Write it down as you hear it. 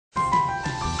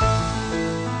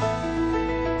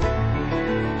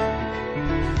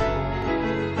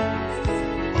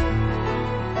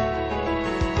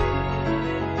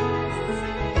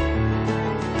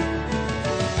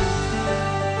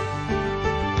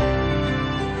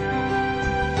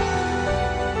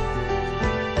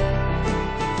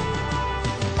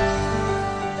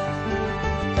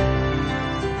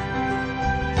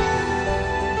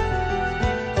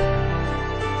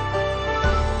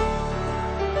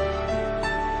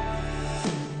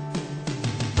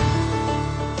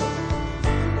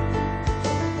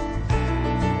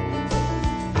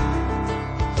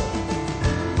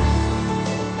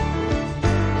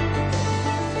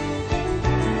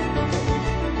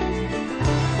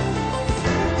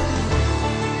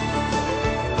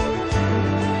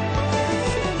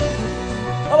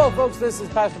Hello, folks. This is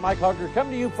Pastor Mike Hoggard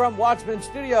coming to you from Watchman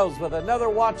Studios with another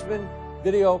Watchman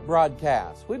video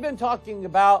broadcast. We've been talking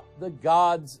about the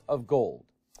gods of gold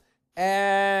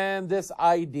and this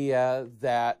idea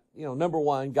that, number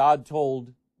one, God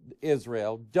told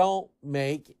Israel, don't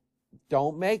make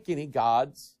any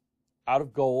gods out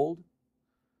of gold,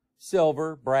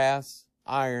 silver, brass,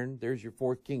 iron. There's your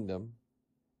fourth kingdom.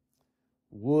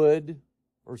 Wood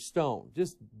or stone.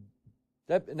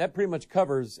 That pretty much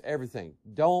covers everything.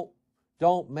 Don't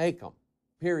make them,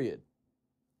 period.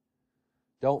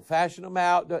 Don't fashion them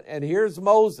out. And here's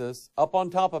Moses up on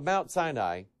top of Mount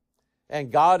Sinai,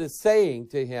 and God is saying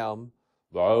to him,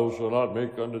 "Thou shalt not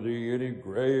make unto thee any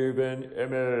graven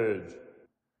image."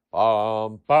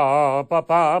 Bum, bum, bum,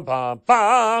 bum, bum,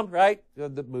 bum, right?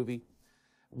 The movie.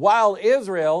 While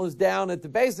Israel is down at the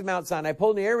base of Mount Sinai,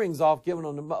 pulling the earrings off, giving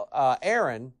them to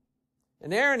Aaron,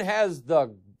 and Aaron has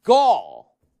the gall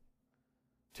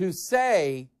to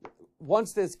say,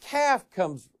 once this calf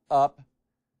comes up,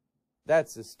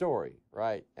 that's his story,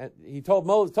 right? And he told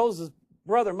his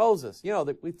brother Moses,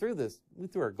 that we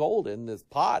threw our gold in this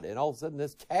pot, and all of a sudden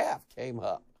this calf came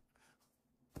up.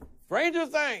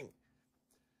 Strangest thing.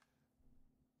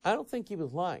 I don't think he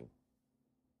was lying,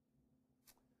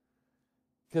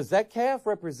 because that calf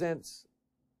represents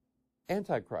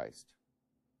Antichrist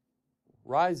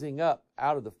rising up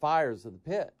out of the fires of the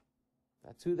pit.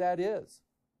 That's who that is.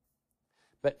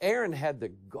 But Aaron had the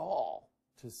gall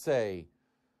to say,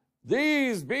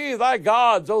 "These be thy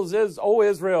gods, O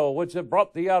Israel, which have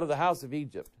brought thee out of the house of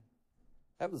Egypt."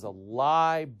 That was a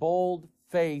lie,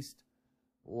 bold-faced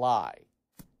lie.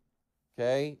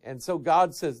 Okay? And so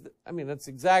God says, that's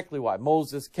exactly why.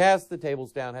 Moses cast the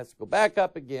tables down, has to go back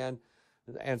up again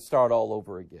and start all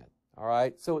over again. All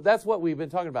right? So that's what we've been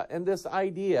talking about. And this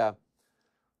idea,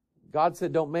 God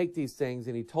said, don't make these things,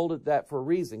 and he told it that for a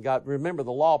reason. God, remember,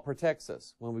 the law protects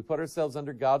us. When we put ourselves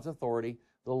under God's authority,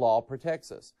 the law protects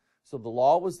us. So the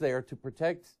law was there to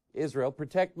protect Israel,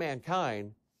 protect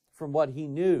mankind from what he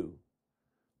knew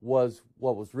was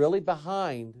what was really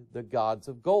behind the gods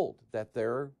of gold, that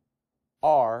there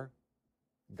are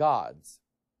gods.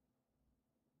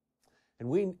 And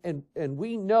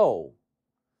we know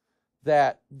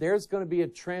that there's going to be a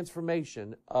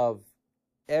transformation of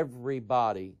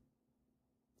everybody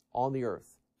on the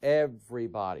earth.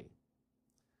 Everybody.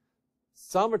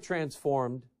 Some are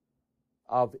transformed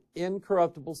of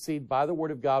incorruptible seed by the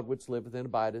word of God, which liveth and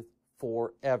abideth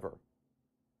forever.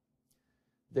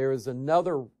 There is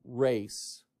another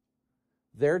race.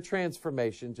 Their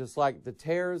transformation, just like the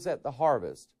tares at the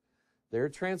harvest, their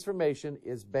transformation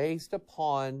is based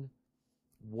upon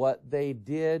what they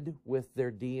did with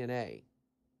their DNA.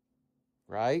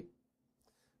 Right?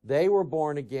 They were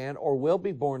born again, or will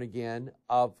be born again,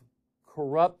 of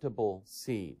corruptible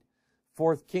seed.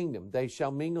 Fourth kingdom, they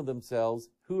shall mingle themselves.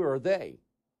 Who are they?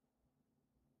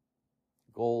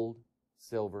 Gold,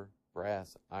 silver,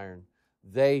 brass, iron.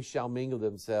 They shall mingle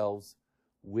themselves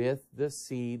with the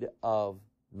seed of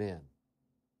men.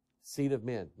 Seed of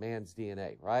men, man's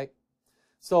DNA, right?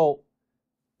 So,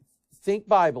 think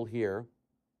Bible here.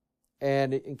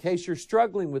 And in case you're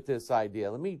struggling with this idea,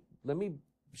 let me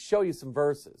show you some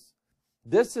verses.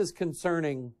 This is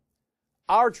concerning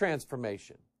our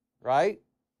transformation, right?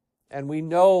 And we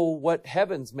know what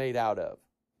heaven's made out of.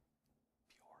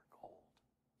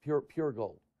 Pure gold. Pure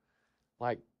gold.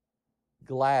 Like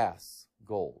glass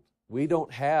gold. We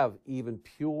don't have even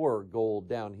pure gold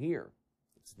down here.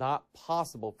 It's not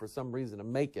possible for some reason to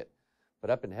make it. But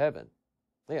up in heaven,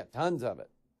 they have tons of it,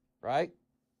 right?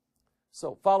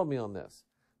 So follow me on this.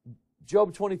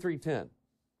 Job 23:10.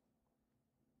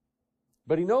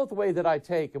 But he knoweth the way that I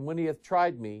take, and when he hath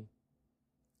tried me,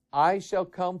 I shall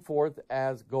come forth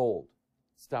as gold.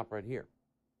 Stop right here.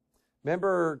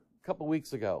 Remember a couple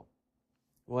weeks ago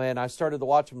when I started the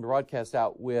Watchman broadcast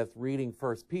out with reading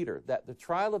 1 Peter, that the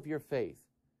trial of your faith,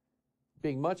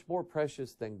 being much more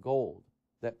precious than gold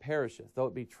that perisheth, though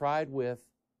it be tried with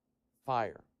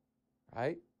fire.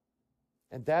 Right?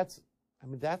 And that's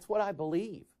what I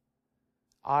believe.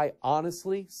 I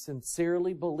honestly,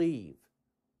 sincerely believe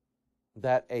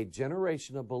that a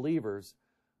generation of believers,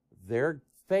 their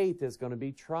faith is going to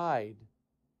be tried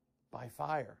by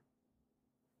fire.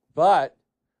 But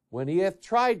when he hath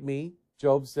tried me,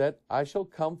 Job said, I shall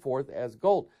come forth as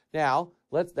gold. Now,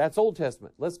 that's Old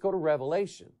Testament. Let's go to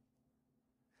Revelation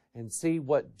and see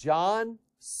what John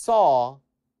saw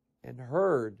and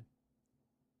heard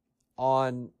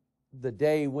on the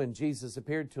day when Jesus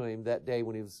appeared to him, that day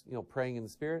when he was, praying in the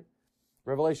Spirit.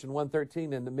 Revelation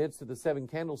 1:13, in the midst of the seven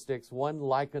candlesticks, one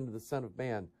like unto the Son of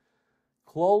Man,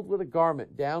 clothed with a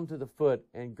garment down to the foot,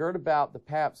 and girt about the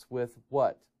paps with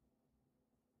what?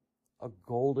 a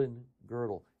golden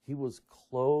girdle. He was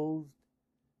clothed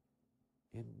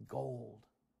in gold.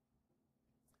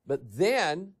 But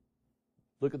then,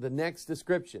 look at the next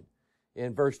description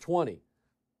in verse 20.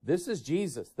 This is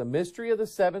Jesus, the mystery of the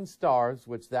 7 stars,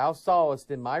 which thou sawest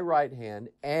in my right hand,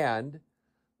 and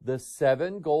the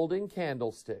 7 golden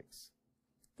candlesticks.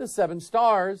 The 7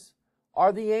 stars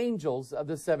are the angels of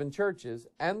the 7 churches,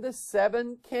 and the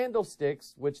 7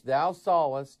 candlesticks which thou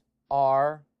sawest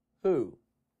are who?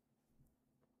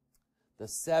 The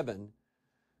 7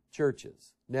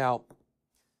 churches. Now,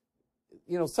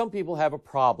 some people have a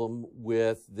problem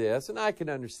with this, and I can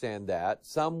understand that.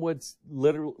 Some would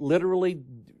literally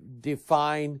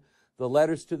define the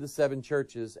letters to the 7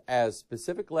 churches as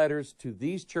specific letters to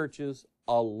these churches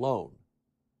alone,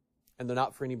 and they're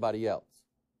not for anybody else.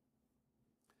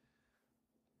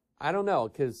 I don't know,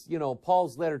 because,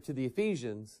 Paul's letter to the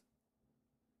Ephesians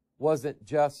wasn't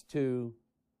just to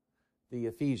the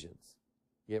Ephesians.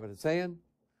 You get what I'm saying?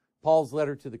 Paul's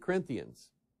letter to the Corinthians,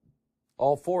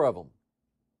 all 4 of them,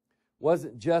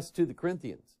 wasn't just to the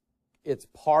Corinthians. It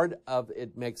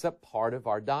makes up part of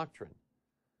our doctrine.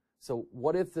 So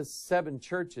what if the 7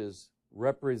 churches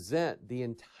represent the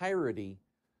entirety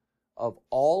of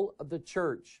all of the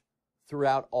church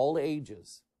throughout all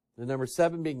ages? The number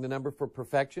 7 being the number for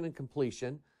perfection and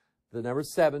completion. The number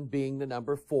 7 being the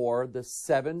number for the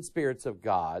 7 spirits of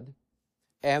God.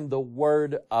 And the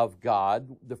Word of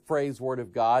God, the phrase Word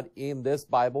of God in this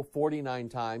Bible 49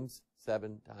 times,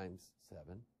 7 times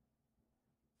 7.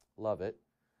 Love it.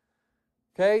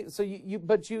 Okay, so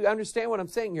but you understand what I'm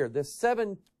saying here. The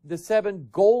seven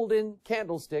golden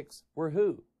candlesticks were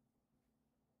who?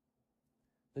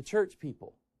 The church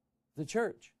people. The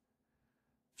church.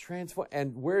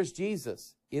 And where's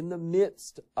Jesus? In the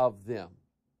midst of them.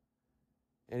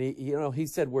 And he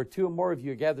said, where 2 or more of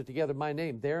you are gathered together in my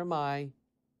name, there am I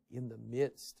in the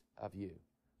midst of you.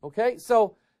 Okay,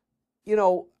 so,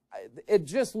 it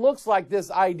just looks like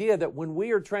this idea that when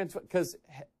we are transformed, because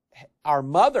our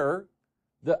mother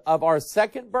of our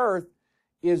second birth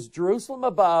is Jerusalem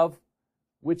above,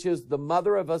 which is the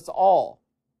mother of us all.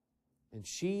 And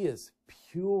she is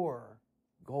pure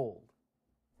gold.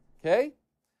 Okay?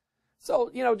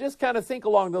 So, just kind of think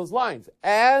along those lines.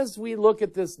 As we look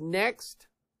at this next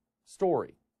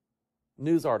story,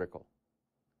 news article,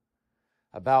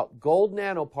 about gold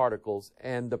nanoparticles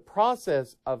and the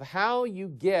process of how you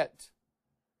get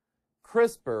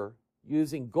CRISPR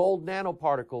using gold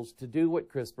nanoparticles to do what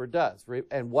CRISPR does.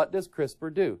 And what does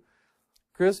CRISPR do?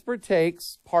 CRISPR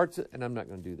takes parts, and I'm not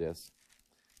going to do this.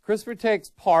 CRISPR takes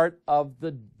part of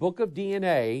the book of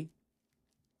DNA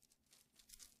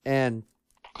and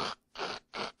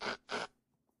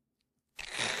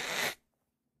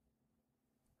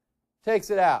takes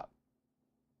it out.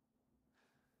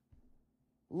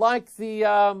 Like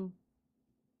the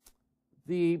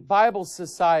Bible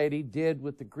Society did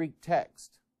with the Greek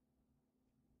text.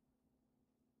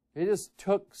 They just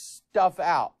took stuff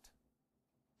out.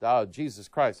 Oh, Jesus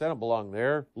Christ, that don't belong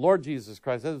there. Lord Jesus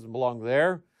Christ, that doesn't belong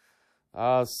there.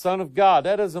 Son of God,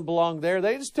 that doesn't belong there.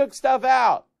 They just took stuff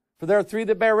out. For there are 3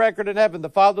 that bear record in heaven, the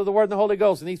Father, the Word, and the Holy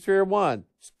Ghost, and these 3 are one.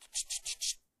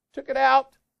 Took it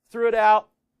out, threw it out.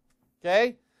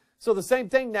 Okay? So the same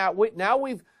thing now.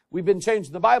 We've been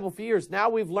changing the Bible for years. Now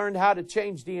we've learned how to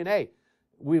change DNA.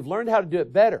 We've learned how to do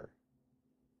it better.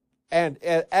 And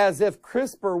as if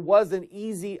CRISPR wasn't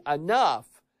easy enough,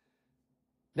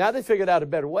 now they figured out a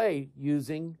better way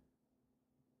using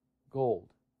gold.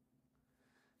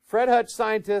 Fred Hutch,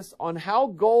 scientists, on how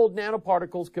gold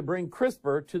nanoparticles could bring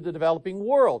CRISPR to the developing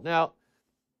world. Now,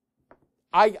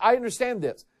 I understand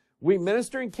this. We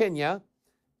minister in Kenya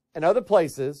and other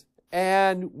places,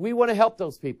 and we want to help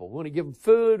those people. We want to give them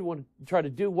food. We want to try to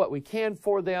do what we can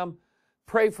for them,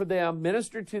 pray for them,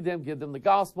 minister to them, give them the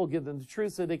gospel, give them the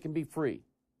truth so they can be free.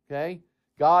 Okay?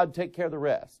 God take care of the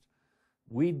rest.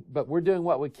 But we're doing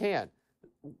what we can.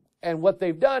 And what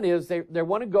they've done is they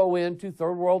want to go into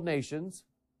third world nations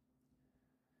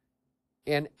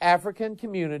in African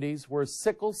communities where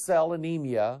sickle cell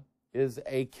anemia is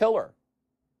a killer.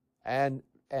 And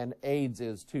AIDS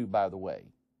is too, by the way.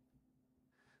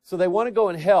 So they want to go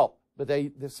and help, but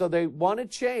they want to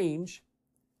change.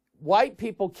 White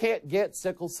people can't get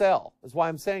sickle cell. That's why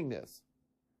I'm saying this.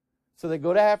 So they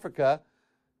go to Africa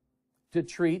to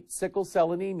treat sickle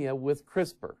cell anemia with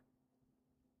CRISPR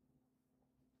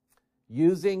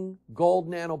using gold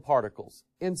nanoparticles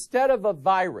instead of a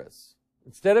virus.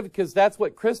 Because that's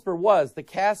what CRISPR was. The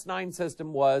Cas9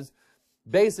 system was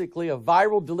basically a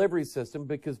viral delivery system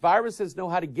because viruses know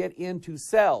how to get into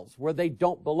cells where they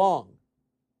don't belong.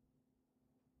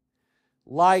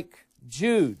 Like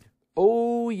Jude,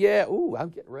 Oh, yeah. Oh, I'm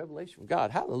getting revelation from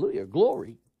God. Hallelujah.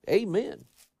 Glory. Amen.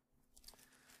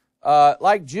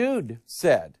 Like Jude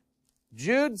said.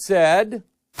 Jude said,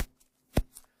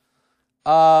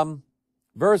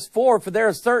 verse 4, for there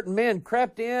are certain men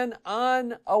crept in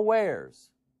unawares.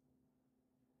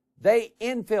 They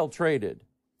infiltrated,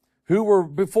 who were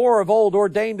before of old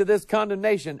ordained to this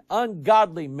condemnation,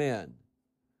 ungodly men,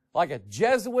 like a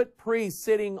Jesuit priest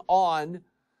sitting on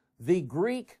the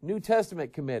Greek New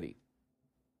Testament committee,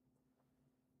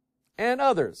 and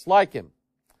others like him,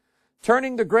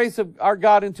 turning the grace of our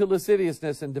God into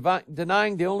lasciviousness and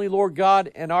denying the only Lord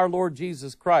God and our Lord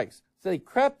Jesus Christ. So they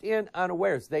crept in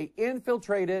unawares. They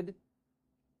infiltrated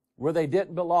where they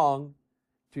didn't belong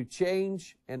to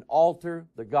change and alter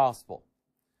the gospel.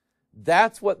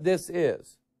 That's what this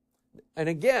is. And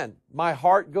again, my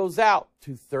heart goes out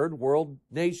to third world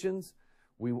nations.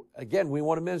 We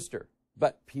want to minister,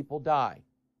 but people die.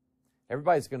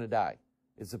 Everybody's going to die.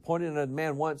 It's appointed unto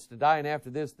man once to die, and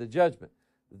after this, the judgment.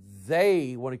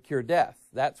 They want to cure death.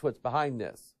 That's what's behind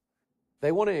this.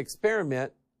 They want to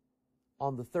experiment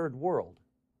on the third world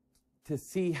to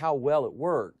see how well it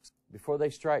works before they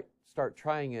start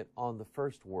trying it on the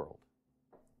first world.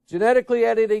 Genetically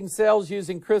editing cells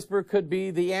using CRISPR could be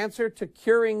the answer to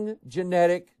curing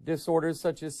genetic disorders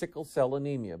such as sickle cell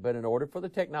anemia. But in order for the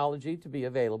technology to be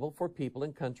available for people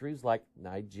in countries like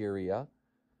Nigeria,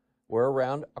 where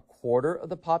around a quarter of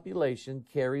the population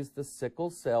carries the sickle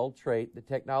cell trait, the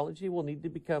technology will need to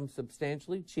become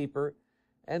substantially cheaper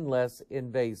and less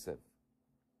invasive.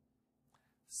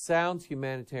 Sounds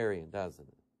humanitarian, doesn't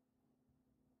it?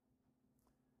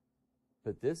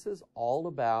 But this is all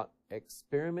about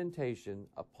experimentation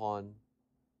upon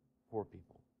poor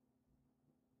people.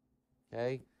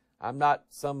 Okay? I'm not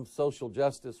some social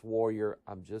justice warrior.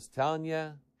 I'm just telling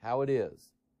you how it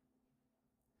is.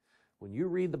 When you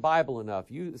read the Bible enough,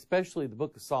 especially the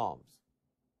book of Psalms,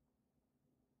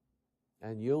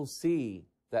 and you'll see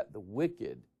that the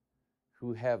wicked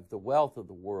who have the wealth of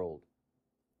the world,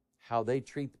 how they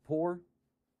treat the poor.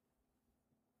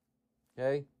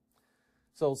 Okay?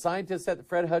 So scientists at the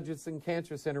Fred Hutchinson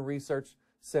Cancer Center Research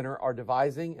Center are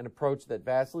devising an approach that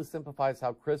vastly simplifies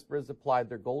how CRISPR is applied.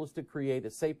 Their goal is to create a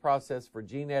safe process for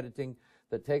gene editing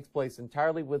that takes place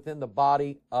entirely within the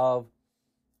body of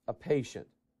a patient.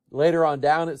 Later on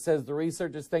down, it says the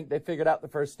researchers think they figured out the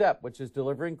first step, which is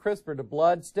delivering CRISPR to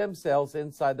blood stem cells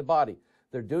inside the body.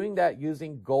 They're doing that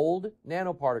using gold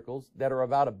nanoparticles that are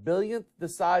about 1/1000th the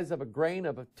size of a grain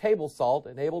of a table salt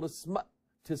and able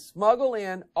to smuggle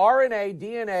in RNA,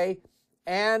 DNA,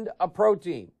 and a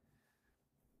protein.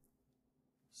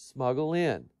 Smuggle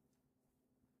in.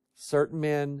 Certain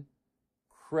men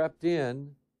crept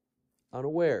in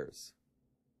unawares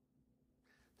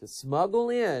to smuggle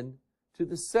in to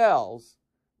the cells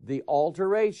the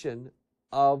alteration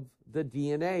of the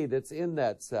DNA that's in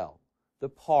that cell. The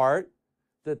part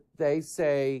that they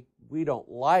say, we don't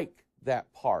like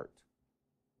that part.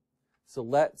 So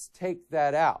let's take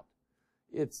that out.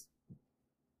 It's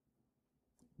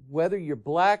whether you're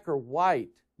black or white,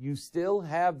 you still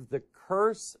have the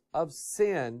curse of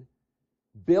sin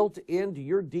built into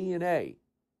your DNA.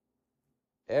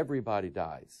 Everybody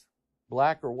dies.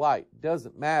 Black or white,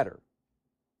 doesn't matter.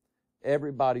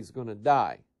 Everybody's going to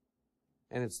die.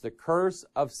 And it's the curse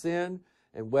of sin,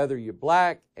 and whether you're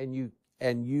black and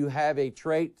you have a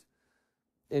trait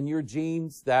in your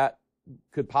genes that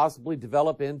could possibly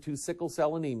develop into sickle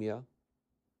cell anemia,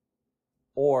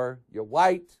 or you're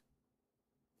white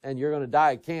and you're going to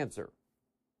die of cancer.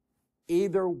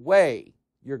 Either way,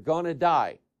 you're going to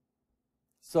die.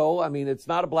 So, it's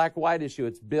not a black or white issue.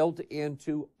 It's built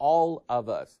into all of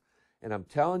us. And I'm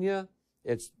telling you,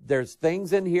 there's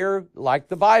things in here like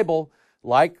the Bible,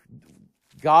 like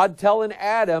God telling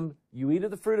Adam, you eat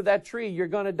of the fruit of that tree, you're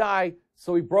going to die.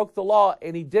 So he broke the law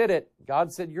and he did it.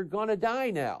 God said, you're going to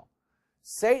die now.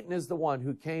 Satan is the one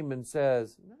who came and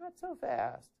says, not so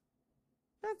fast.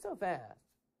 Not so fast.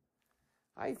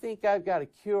 I think I've got a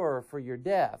cure for your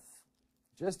death.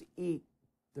 Just eat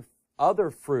the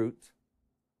other fruit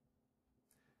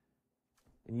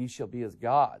and ye shall be as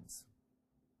gods.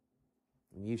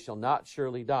 And ye shall not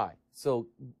surely die. So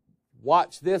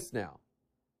watch this now.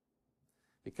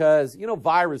 Because,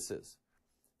 viruses.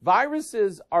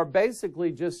 Viruses are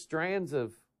basically just strands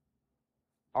of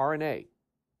RNA.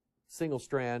 Single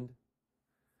strand.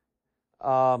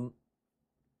 And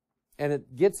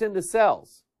it gets into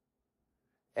cells.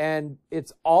 And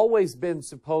it's always been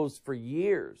supposed for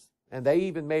years. And they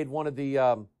even made one of the,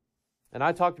 and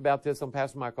I talked about this on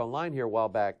Pastor Mike Online here a while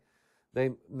back.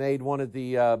 They made one of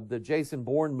the Jason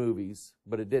Bourne movies,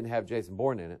 but it didn't have Jason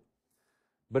Bourne in it.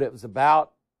 But it was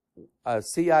about a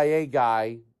CIA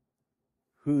guy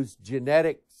whose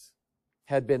genetics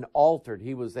had been altered.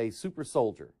 He was a super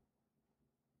soldier.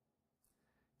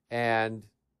 And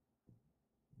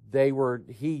they were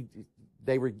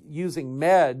using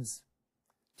meds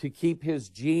to keep his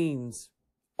genes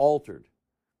altered.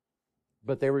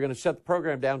 But they were going to shut the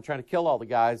program down, trying to kill all the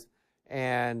guys,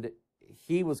 and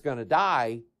he was going to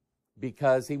die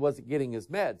because he wasn't getting his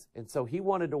meds. And so he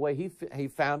wanted a way. He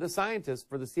found a scientist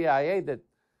for the CIA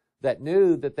that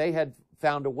knew that they had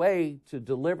found a way to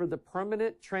deliver the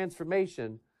permanent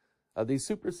transformation of these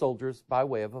super soldiers by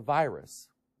way of a virus.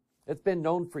 It's been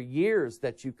known for years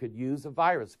that you could use a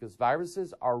virus because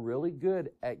viruses are really good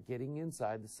at getting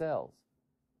inside the cells.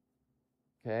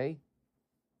 Okay?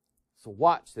 So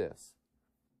watch this.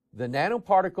 The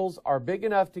nanoparticles are big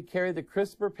enough to carry the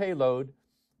CRISPR payload,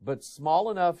 but small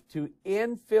enough to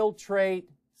infiltrate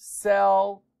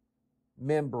cell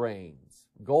membranes.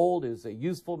 Gold is a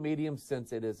useful medium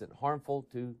since it isn't harmful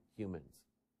to humans.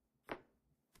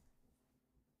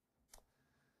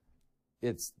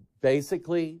 It's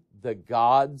basically the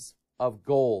gods of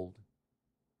gold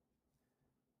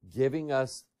giving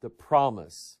us the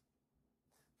promise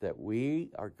that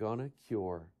we are going to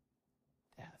cure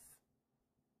death.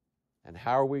 And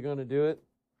how are we going to do it?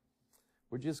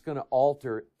 We're just going to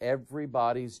alter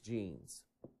everybody's genes.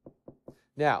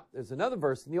 Now, there's another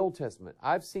verse in the Old Testament.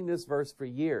 I've seen this verse for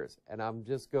years, and I'm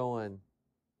just going,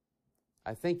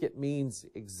 I think it means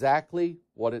exactly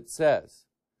what it says.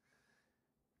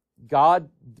 God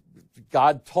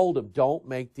told him, don't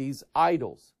make these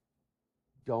idols.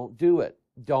 Don't do it.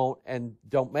 Don't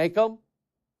make them,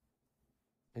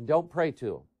 and don't pray to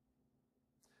them.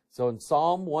 So in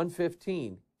Psalm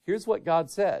 115, here's what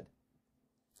God said.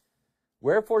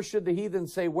 Wherefore should the heathen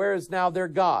say, where is now their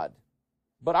God?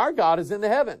 But our God is in the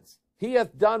heavens. He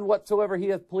hath done whatsoever he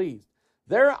hath pleased.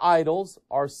 Their idols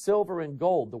are silver and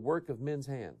gold, the work of men's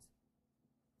hands.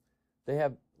 They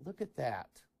have, look at that.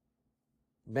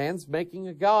 Man's making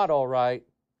a god, all right.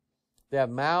 They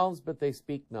have mouths, but they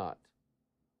speak not.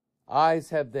 Eyes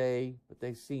have they, but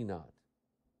they see not.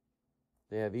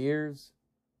 They have ears,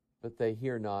 but they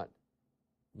hear not.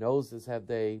 Noses have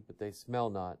they, but they smell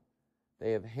not.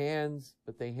 They have hands,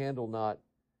 but they handle not.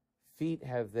 Feet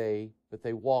have they, but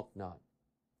they walk not.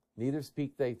 Neither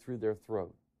speak they through their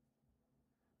throat.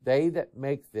 They that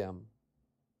make them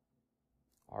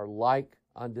are like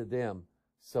unto them.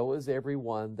 So is every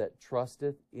one that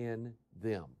trusteth in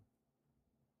them.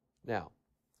 Now,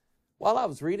 while I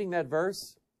was reading that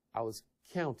verse, I was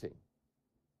counting.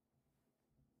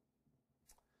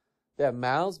 They have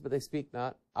mouths, but they speak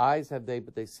not. Eyes have they,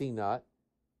 but they see not.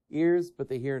 Ears, but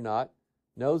they hear not.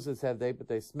 Noses have they, but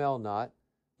they smell not.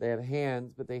 They have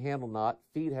hands, but they handle not.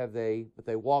 Feet have they, but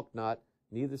they walk not.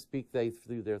 Neither speak they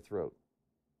through their throat.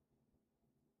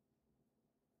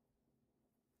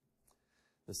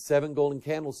 The 7 golden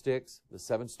candlesticks, the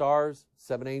 7 stars,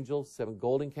 7 angels, 7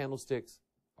 golden candlesticks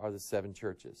are the 7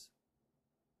 churches.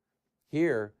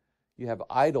 Here, you have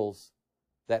idols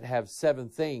that have 7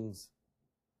 things,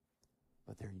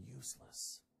 but they're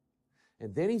useless.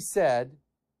 And then he said,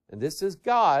 and this is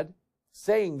God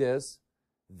saying this,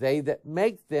 they that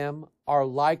make them are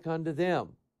like unto them.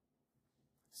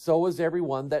 So is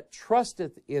everyone that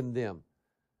trusteth in them.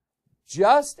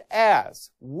 Just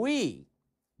as we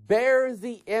bear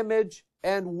the image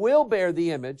and will bear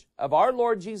the image of our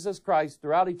Lord Jesus Christ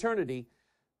throughout eternity,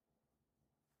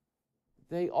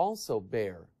 they also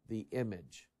bear the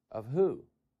image of who?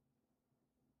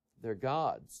 Their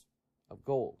gods of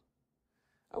gold.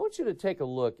 I want you to take a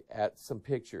look at some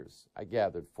pictures I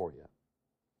gathered for you.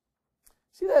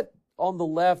 See that on the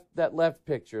left, that left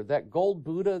picture, that gold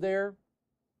Buddha there?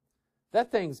 That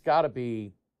thing's got to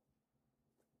be,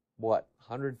 what,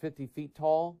 150 feet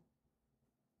tall?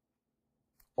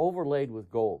 Overlaid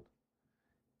with gold.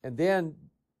 And then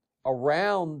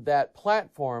around that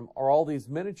platform are all these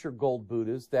miniature gold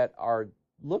Buddhas that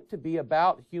look to be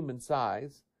about human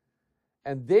size.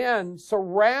 And then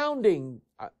surrounding,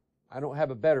 I don't have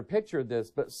a better picture of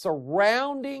this, but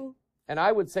surrounding, and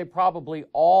I would say probably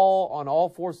on all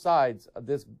 4 sides of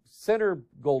this center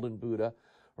golden Buddha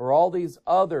are all these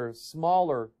other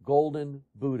smaller golden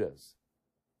Buddhas.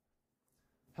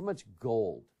 How much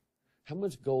gold? How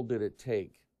much gold did it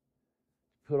take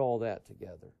to put all that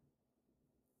together?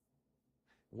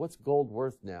 What's gold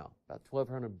worth now? About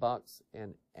 $1,200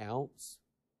 an ounce.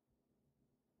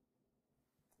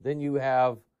 Then you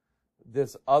have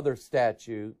this other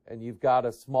statue, and you've got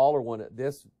a smaller one.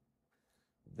 This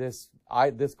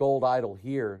gold idol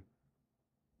here,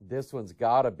 this one's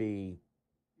got to be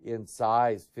in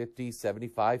size 50,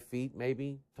 75 feet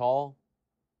maybe tall.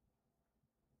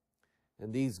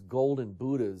 And these golden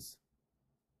Buddhas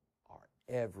are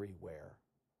everywhere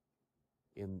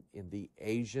in the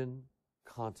Asian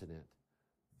continent.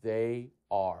 They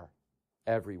are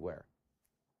everywhere.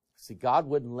 See, God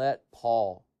wouldn't let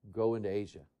Paul go into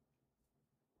Asia.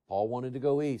 Paul wanted to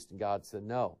go east, and God said,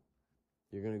 no,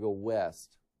 you're going to go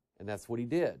west. And that's what he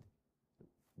did.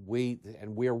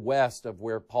 We're west of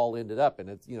where Paul ended up,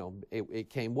 and it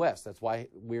came west. That's why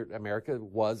America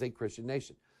was a Christian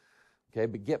nation. Okay,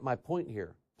 but get my point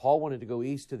here. Paul wanted to go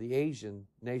east to the Asian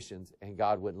nations, and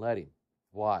God wouldn't let him.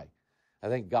 Why? I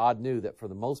think God knew that for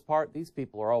the most part, these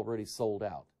people are already sold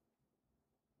out.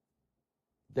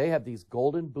 They have these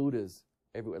golden Buddhas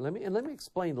everywhere. Let me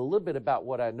explain a little bit about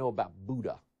what I know about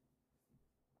Buddha.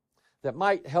 That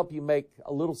might help you make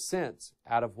a little sense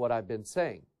out of what I've been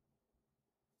saying.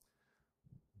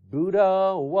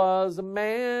 Buddha was a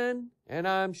man, and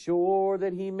I'm sure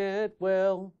that he meant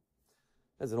well.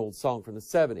 That's an old song from the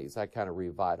 70s. I kind of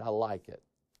revived. I like it.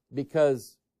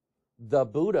 Because the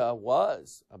Buddha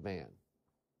was a man.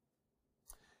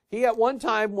 He at one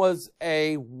time was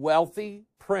a wealthy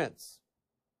prince.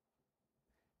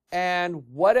 And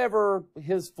whatever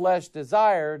his flesh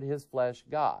desired, his flesh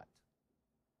got.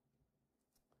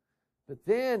 But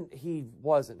then he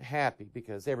wasn't happy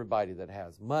because everybody that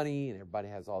has money and everybody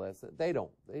has all that stuff, they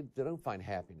don't find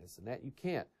happiness in that. You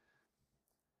can't.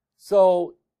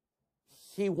 So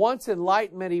he wants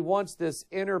enlightenment. He wants this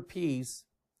inner peace.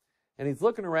 And he's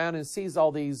looking around and sees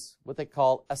all these, what they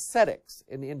call ascetics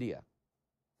in India.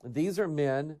 And these are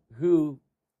men who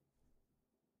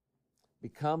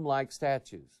become like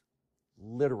statues,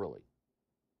 literally.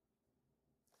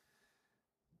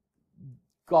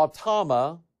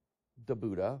 Gautama, the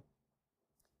Buddha,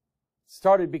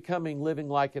 started living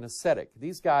like an ascetic.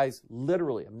 These guys,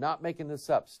 literally, I'm not making this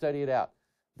up, study it out.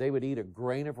 They would eat a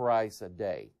grain of rice a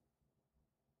day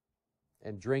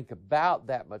and drink about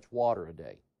that much water a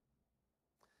day.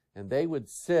 And they would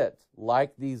sit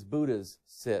like these Buddhas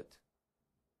sit,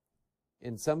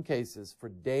 in some cases for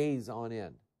days on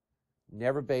end,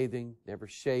 never bathing, never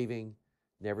shaving,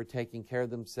 never taking care of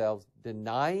themselves,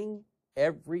 denying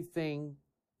everything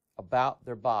about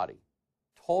their body.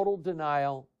 Total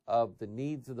denial of the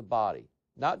needs of the body.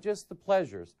 Not just the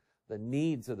pleasures, the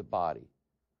needs of the body.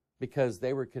 Because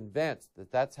they were convinced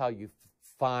that that's how you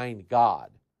find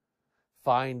God.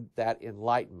 Find that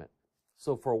enlightenment.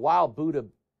 So for a while, Buddha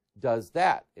does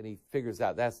that, and he figures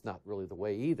out that's not really the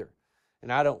way either.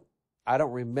 And I don't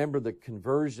remember the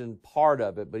conversion part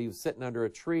of it, but he was sitting under a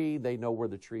tree. They know where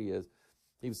the tree is.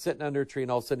 He was sitting under a tree,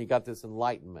 and all of a sudden he got this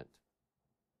enlightenment.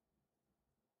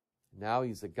 Now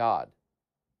he's a god.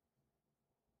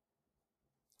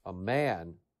 A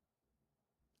man,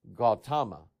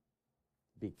 Gautama,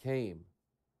 became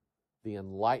the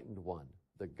enlightened one,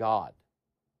 the God.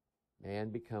 Man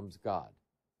becomes God.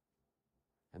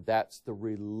 And that's the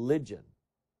religion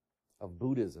of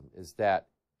Buddhism, is that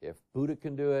if Buddha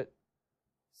can do it,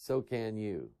 so can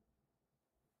you.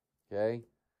 Okay?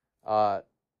 But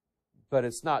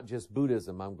it's not just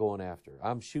Buddhism I'm going after.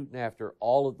 I'm shooting after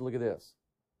look at this.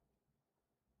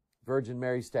 Virgin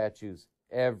Mary statues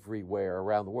everywhere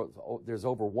around the world. There's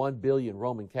over 1 billion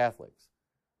Roman Catholics.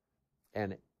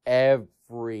 And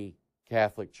every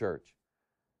Catholic church.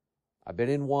 I've been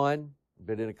in one,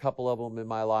 been in a couple of them in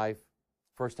my life.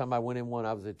 First time I went in one,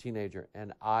 I was a teenager,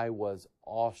 and I was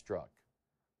awestruck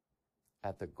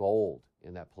at the gold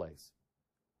in that place.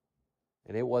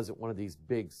 And it wasn't one of these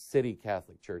big city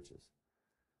Catholic churches.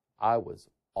 I was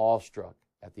awestruck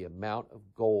at the amount of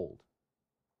gold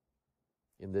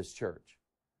in this church.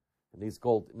 And these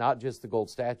gold, not just the gold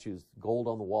statues, gold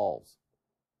on the walls.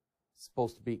 It's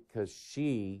supposed to be because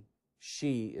she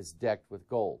is decked with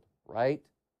gold, right?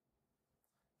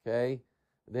 Okay?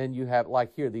 Then you have,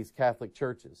 like here, these Catholic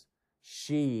churches.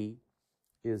 She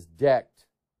is decked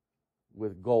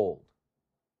with gold.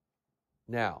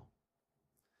 Now,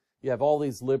 you have all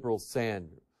these liberals saying,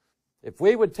 if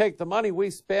we would take the money we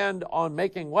spend on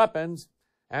making weapons,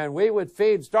 and we would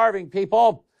feed starving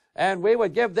people, and we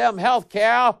would give them health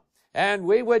care, and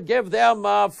we would give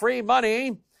them free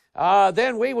money,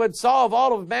 then we would solve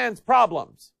all of man's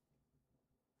problems.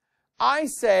 I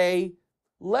say,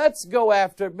 let's go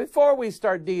after, before we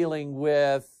start dealing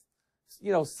with,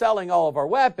 selling all of our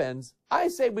weapons, I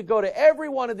say we go to every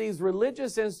one of these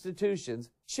religious institutions,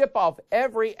 chip off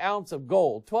every ounce of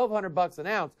gold, $1,200 an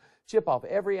ounce, chip off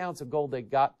every ounce of gold they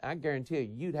got. I guarantee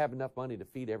you'd have enough money to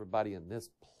feed everybody on this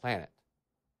planet.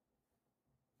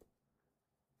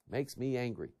 Makes me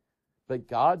angry. But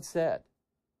God said,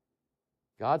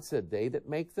 they that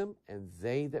make them and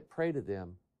they that pray to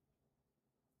them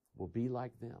will be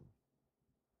like them.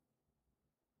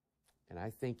 And I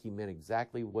think he meant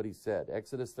exactly what he said.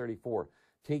 Exodus 34,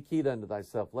 take heed unto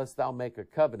thyself, lest thou make a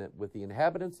covenant with the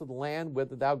inhabitants of the land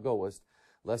whither thou goest,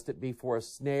 lest it be for a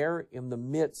snare in the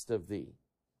midst of thee.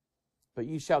 But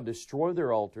ye shall destroy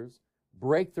their altars,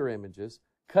 break their images,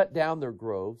 cut down their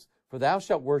groves, for thou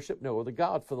shalt worship no other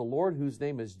God. For the Lord, whose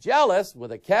name is jealous,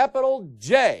 with a capital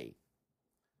J,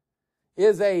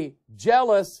 is a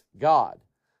jealous God,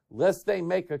 lest they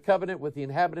make a covenant with the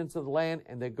inhabitants of the land,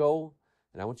 and they go,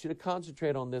 and I want you to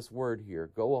concentrate on this word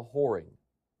here, go a-whoring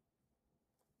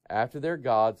after their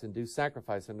gods, and do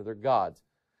sacrifice unto their gods.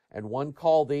 And one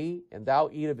call thee, and thou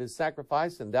eat of his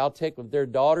sacrifice, and thou take of their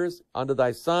daughters unto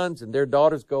thy sons, and their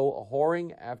daughters go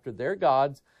a-whoring after their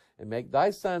gods, and make thy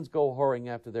sons go a-whoring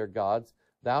after their gods.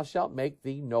 Thou shalt make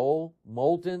thee no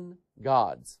molten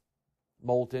gods.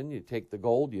 Molten, you take the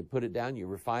gold, you put it down, you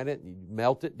refine it, and you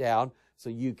melt it down so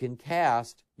you can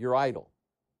cast your idol.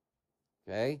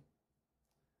 Okay?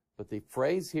 But the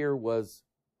phrase here was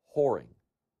whoring.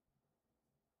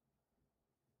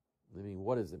 I mean,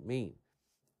 what does it mean?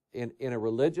 In a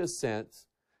religious sense,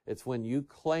 it's when you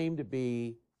claim to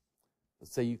be,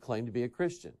 let's say you claim to be a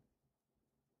Christian,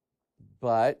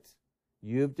 but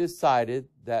you've decided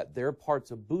that there are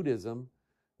parts of Buddhism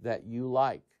that you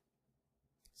like.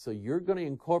 So you're going to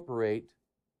incorporate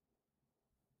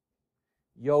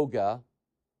yoga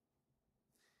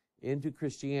into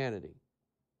Christianity.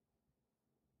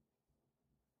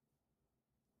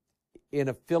 In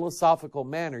a philosophical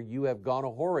manner, you have gone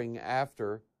a-whoring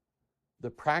after the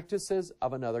practices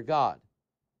of another god.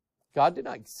 God did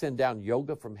not send down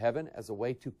yoga from heaven as a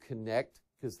way to connect,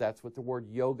 because that's what the word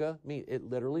yoga means. It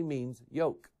literally means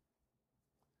yoke.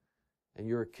 And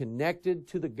you're connected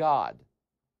to the God.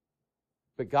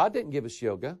 But God didn't give us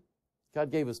yoga. God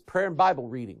gave us prayer and Bible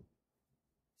reading.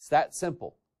 It's that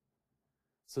simple.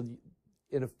 So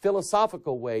in a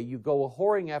philosophical way, you go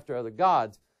a-whoring after other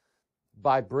gods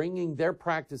by bringing their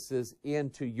practices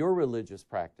into your religious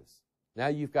practice. Now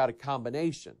you've got a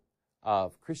combination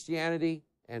of Christianity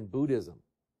and Buddhism,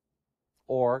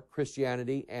 or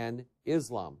Christianity and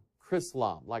Islam,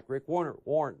 Chrislam, like Rick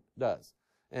Warren does,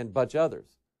 and a bunch of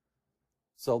others.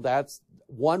 So that's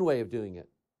one way of doing it.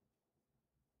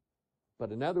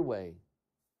 But another way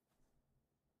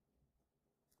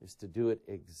is to do it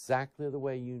exactly the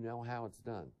way you know how it's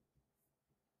done.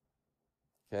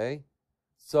 Okay?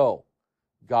 So,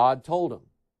 God told him,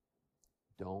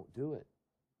 don't do it.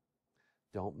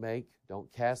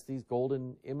 Don't cast these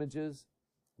golden images.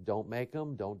 Don't make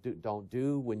them. Don't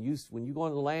do. When you go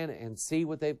into the land and see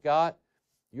what they've got,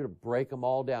 you're going to break them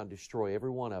all down, destroy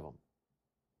every one of them.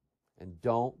 And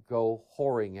don't go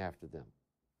whoring after them.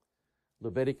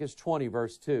 Leviticus 20,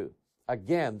 verse 2.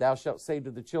 Again, thou shalt say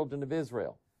to the children of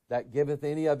Israel, that giveth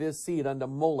any of his seed unto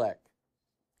Molech,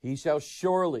 he shall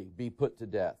surely be put to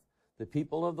death. The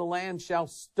people of the land shall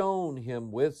stone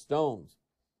him with stones.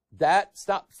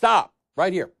 Stop,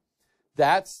 right here.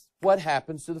 That's what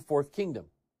happens to the fourth kingdom.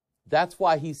 That's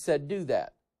why he said do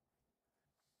that.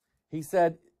 He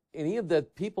said, any of the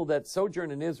people that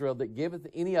sojourn in Israel that giveth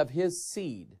any of his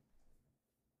seed,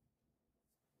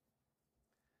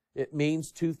 it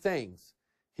means two things.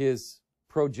 His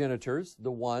progenitors,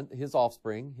 his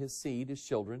offspring, his seed, his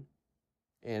children,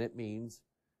 and it means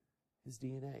his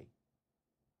DNA.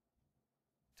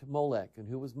 To Molech. And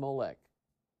who was Molech?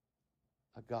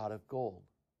 A god of gold.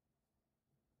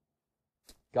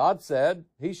 God said,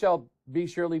 he shall be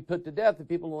surely put to death. The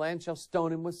people of the land shall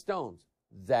stone him with stones.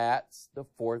 That's the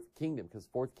fourth kingdom, because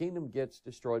fourth kingdom gets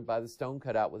destroyed by the stone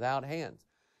cut out without hands.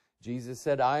 Jesus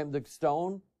said, I am the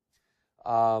stone.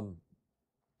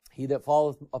 He that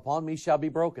falleth upon me shall be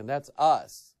broken. That's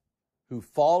us who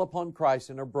fall upon Christ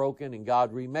and are broken, and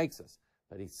God remakes us.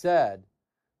 But he said,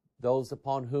 those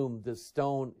upon whom the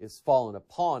stone is fallen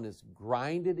upon is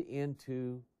grinded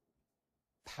into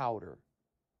powder.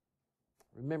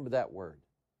 Remember that word.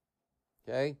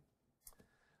 Okay?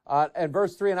 And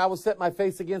verse 3, and I will set my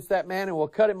face against that man and will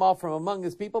cut him off from among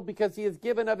his people, because he has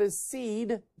given of his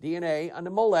seed, DNA,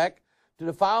 unto Molech, to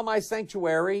defile my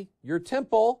sanctuary, your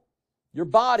temple, your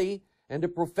body, and to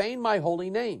profane my holy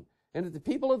name. And if the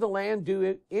people of the land do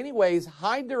it anyways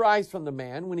hide their eyes from the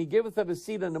man when he giveth of his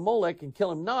seed unto Molech, and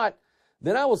kill him not,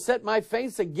 then I will set my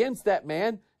face against that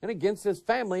man and against his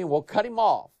family, and will cut him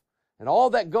off. And all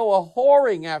that go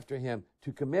a-whoring after him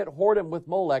to commit whoredom with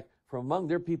Molech from among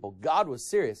their people. God was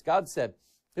serious. God said,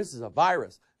 this is a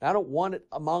virus. I don't want it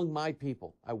among my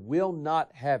people. I will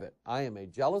not have it. I am a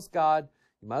jealous God.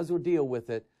 You might as well deal with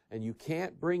it. And you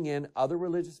can't bring in other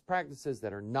religious practices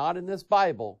that are not in this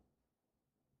Bible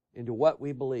into what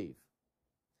we believe.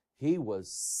 He was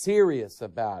serious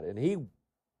about it, and he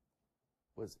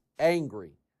was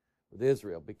angry with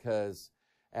Israel, because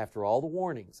after all the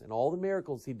warnings and all the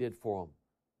miracles he did for them,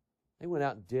 they went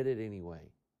out and did it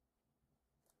anyway.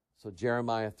 So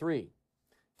Jeremiah 3,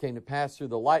 came to pass through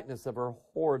the lightness of her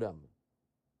whoredom,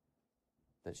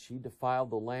 that she defiled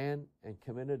the land and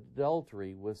committed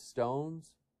adultery with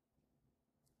stones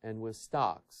and with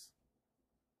stocks.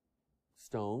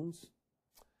 Stones,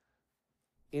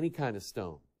 any kind of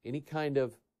stone, any kind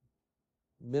of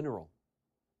mineral.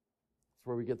 That's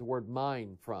where we get the word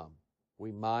mine from.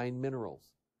 We mine minerals.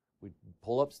 We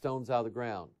pull up stones out of the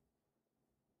ground.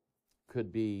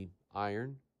 Could be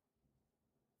iron,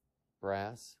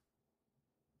 brass,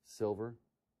 silver,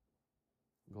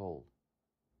 gold.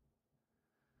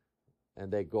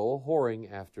 And they go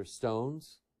a-whoring after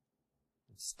stones.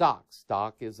 Stock.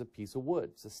 Stock is a piece of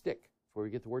wood. It's a stick. That's where we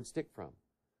get the word stick from.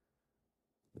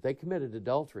 But they committed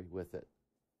adultery with it.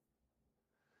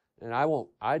 And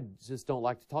I just don't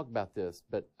like to talk about this,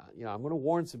 but I'm going to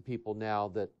warn some people now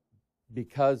that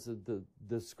because of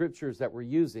the scriptures that we're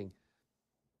using,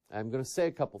 I'm going to say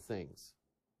a couple things.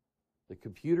 The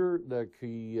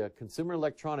Consumer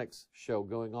Electronics show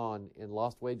going on in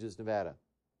Lost Wages, Nevada.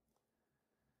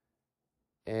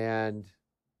 And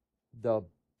the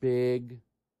big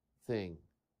thing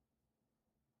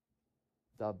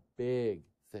that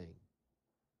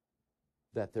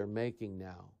they're making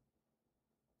now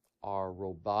are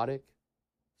robotic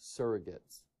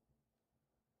surrogates.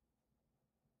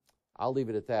 I'll leave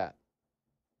it at that.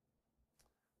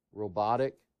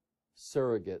 Robotic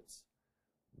surrogates,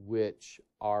 which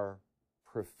are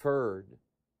preferred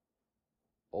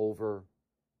over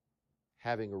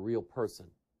having a real person.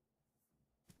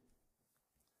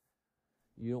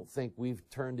 You don't think we've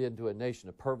turned into a nation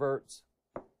of perverts?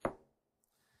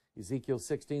 Ezekiel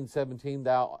 16:17,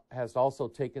 thou hast also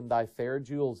taken thy fair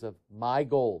jewels of my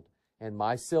gold and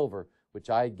my silver, which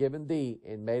I had given thee,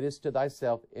 and madest to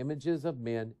thyself images of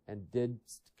men, and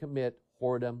didst commit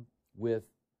whoredom with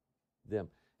them.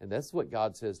 And that's what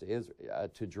God says to Israel,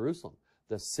 to Jerusalem,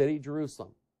 the city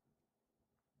Jerusalem.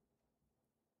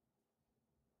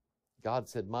 God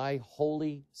said, my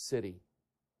holy city,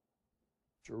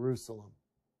 Jerusalem,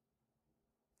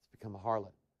 has become a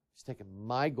harlot. He's taken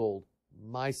my gold,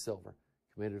 my silver,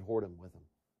 committed whoredom with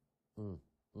them.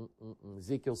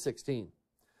 Ezekiel 16.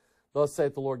 Thus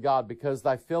saith the Lord God, because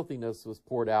thy filthiness was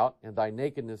poured out, and thy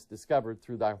nakedness discovered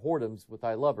through thy whoredoms with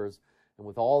thy lovers, and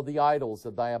with all the idols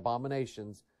of thy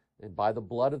abominations, and by the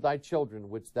blood of thy children,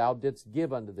 which thou didst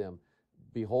give unto them.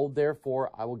 Behold,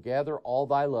 therefore, I will gather all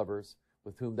thy lovers,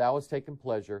 with whom thou hast taken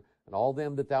pleasure, and all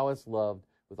them that thou hast loved,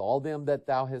 with all them that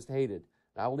thou hast hated.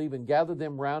 And I will even gather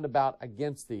them round about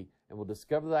against thee, and will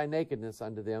discover thy nakedness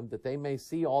unto them, that they may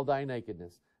see all thy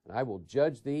nakedness. And I will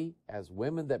judge thee as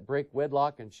women that break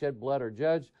wedlock and shed blood are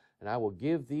judged, and I will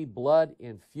give thee blood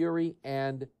in fury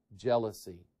and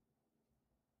jealousy.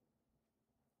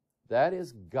 That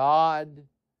is God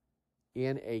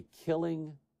in a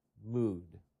killing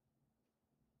mood.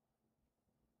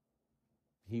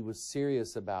 He was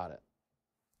serious about it.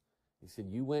 He said,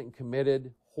 you went and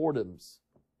committed whoredoms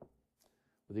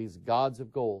with these gods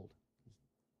of gold.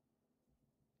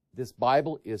 This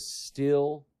Bible is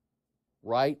still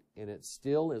right, and it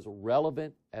still is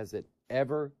relevant as it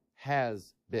ever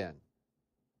has been.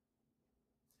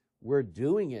 We're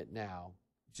doing it now,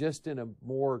 just in a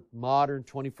more modern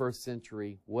 21st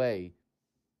century way,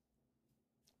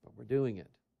 but we're doing it.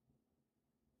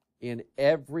 In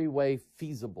every way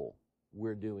feasible,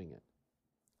 we're doing it.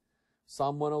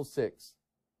 Psalm 106.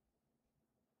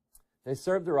 They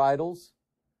served their idols,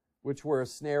 which were a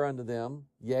snare unto them.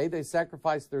 Yea, they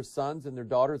sacrificed their sons and their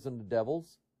daughters unto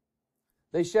devils.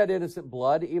 They shed innocent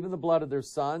blood, even the blood of their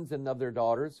sons and of their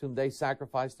daughters, whom they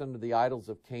sacrificed unto the idols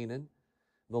of Canaan.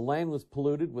 The land was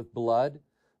polluted with blood.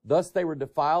 Thus they were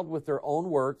defiled with their own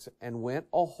works, and went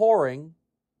a-whoring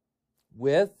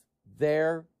with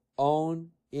their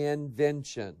own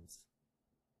inventions.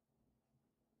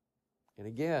 And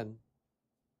again,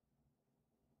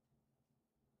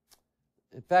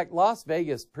 in fact, Las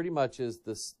Vegas pretty much is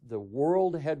the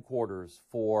world headquarters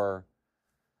for,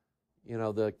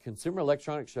 the Consumer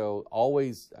Electronics Show.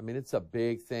 Always, it's a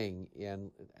big thing,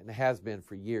 and it has been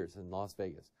for years in Las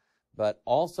Vegas. But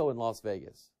also in Las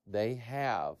Vegas, they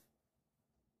have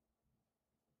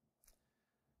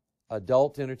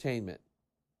adult entertainment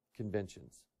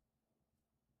conventions.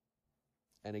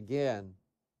 And again,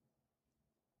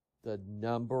 the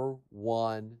number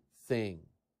one thing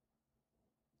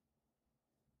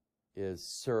is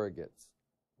surrogates.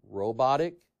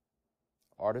 Robotic,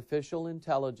 artificial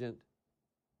intelligent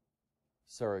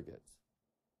surrogates.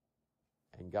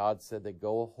 And God said they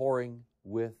go a-whoring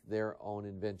with their own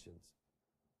inventions.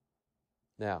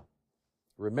 Now,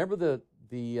 Remember the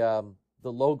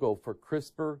logo for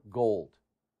CRISPR Gold.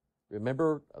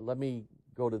 Remember, let me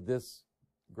go to this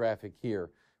graphic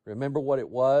here. Remember what it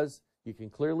was? You can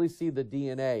clearly see the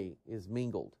DNA is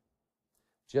mingled.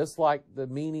 Just like the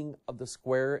meaning of the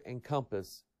square and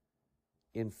compass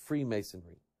in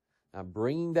Freemasonry. I'm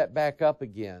bringing that back up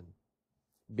again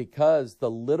because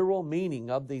the literal meaning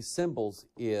of these symbols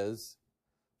is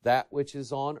that which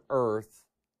is on earth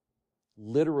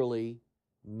literally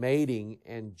mating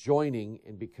and joining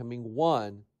and becoming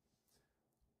one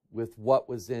with what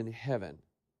was in heaven.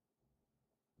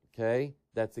 Okay?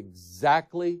 That's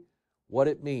exactly what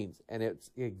it means. And it's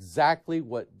exactly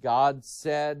what God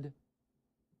said,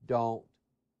 don't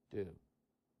do.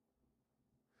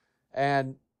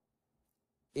 And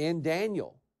in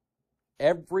Daniel,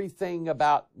 everything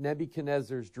about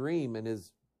Nebuchadnezzar's dream and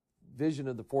his vision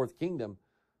of the fourth kingdom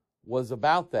was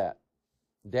about that.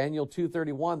 Daniel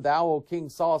 2:31, thou, O king,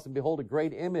 sawest, and behold, a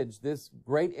great image. This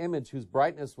great image, whose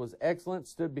brightness was excellent,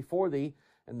 stood before thee,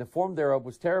 and the form thereof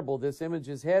was terrible. This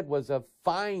image's head was of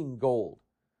fine gold.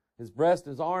 His breast,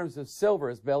 his arms of silver,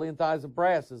 his belly and thighs of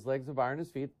brass, his legs of iron, his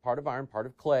feet, part of iron, part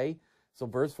of clay. So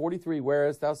verse 43,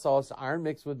 whereas thou sawest iron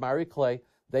mixed with miry clay,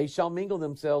 they shall mingle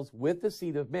themselves with the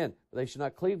seed of men. But they shall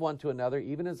not cleave one to another,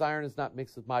 even as iron is not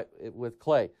mixed with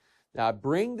clay. Now I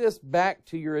bring this back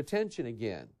to your attention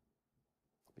again,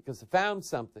 because I found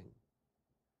something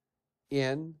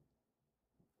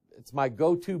it's my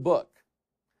go-to book.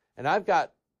 And I've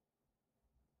got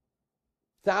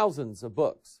thousands of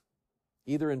books,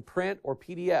 either in print or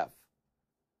PDF.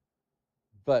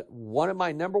 But one of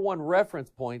my number one reference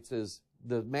points is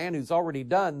the man who's already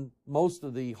done most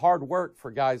of the hard work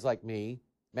for guys like me,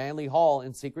 Manly Hall,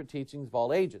 in Secret Teachings of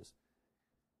All Ages.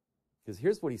 Because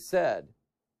here's what he said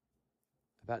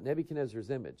about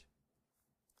Nebuchadnezzar's image.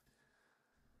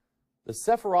 The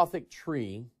Sephirothic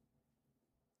tree,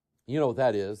 you know what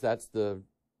that is, that's the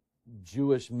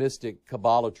Jewish mystic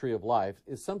Kabbalah tree of life,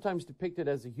 is sometimes depicted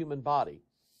as a human body,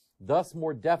 thus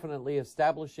more definitely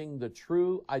establishing the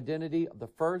true identity of the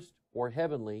first or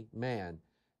heavenly man,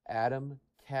 Adam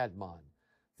Kadmon.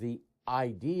 The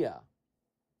idea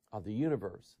of the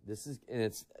universe, this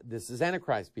is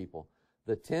Antichrist, people.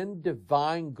 The 10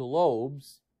 divine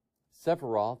globes,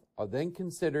 Sephiroth, are then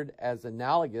considered as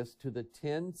analogous to the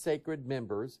 10 sacred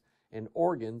members and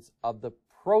organs of the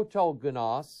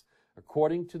protogonos,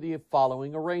 according to the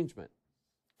following arrangement.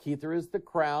 Kether is the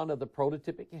crown of the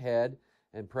prototypic head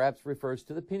and perhaps refers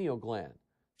to the pineal gland.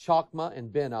 Chokmah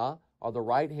and Binah are the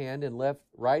right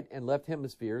and left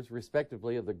hemispheres,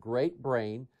 respectively, of the great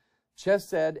brain.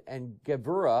 Chesed and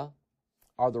Gevurah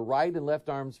are the right and left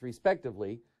arms,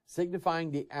 respectively,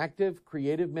 signifying the active,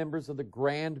 creative members of the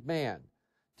grand man.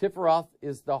 Tiferoth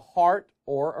is the heart,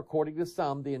 or, according to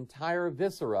some, the entire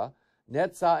viscera.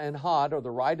 Netzah and Had are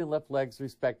the right and left legs,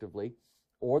 respectively,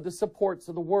 or the supports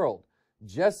of the world.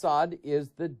 Jesod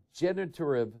is the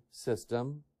generative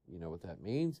system, you know what that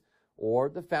means, or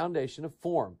the foundation of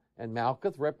form. And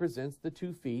Malkuth represents the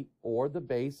 2 feet, or the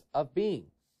base of being.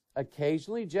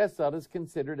 Occasionally, Jesod is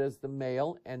considered as the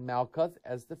male and Malkuth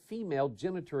as the female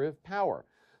generative power.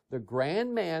 The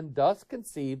grand man thus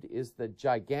conceived is the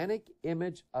gigantic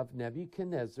image of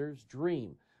Nebuchadnezzar's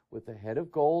dream, with a head of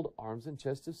gold, arms and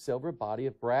chest of silver, body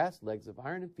of brass, legs of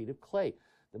iron, and feet of clay.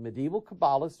 The medieval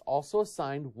Kabbalists also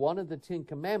assigned one of the 10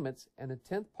 commandments and a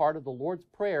 10th part of the Lord's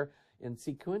Prayer in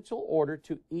sequential order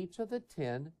to each of the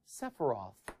 10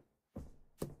 Sephiroth.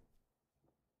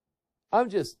 I'm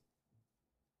just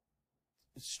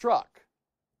struck,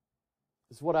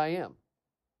 is what I am.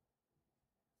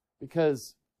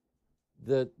 Because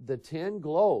the 10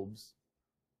 globes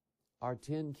are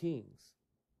 10 kings.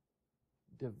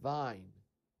 Divine,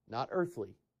 not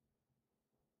earthly.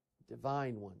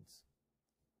 Divine ones.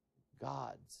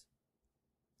 Gods.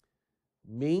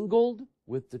 Mingled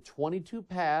with the 22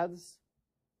 paths,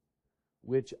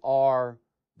 which are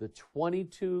the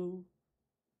 22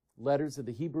 letters of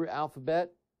the Hebrew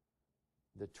alphabet,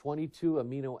 the 22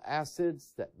 amino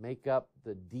acids that make up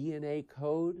the DNA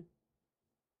code.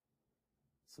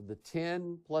 So the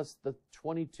 10 plus the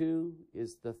 22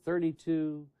 is the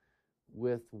 32,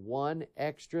 with one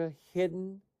extra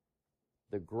hidden,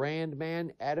 the grand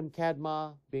man, Adam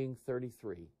Kadmon, being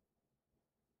 33.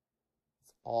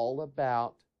 It's all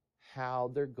about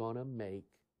how they're going to make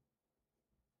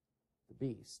the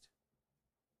beast,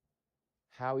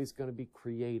 how he's going to be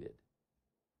created.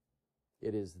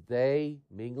 It is they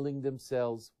mingling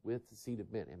themselves with the seed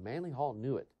of men. And Manly Hall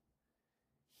knew it.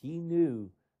 He knew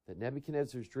that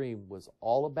Nebuchadnezzar's dream was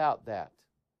all about that.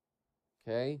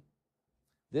 Okay?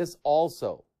 This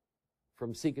also,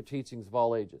 from Secret Teachings of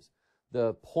All Ages,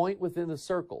 the point within the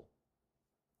circle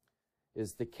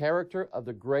is the character of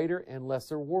the greater and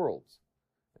lesser worlds.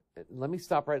 Let me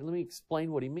stop right. Let me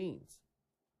explain what he means.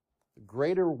 The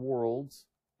greater worlds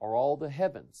are all the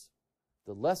heavens.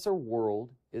 The lesser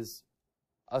world is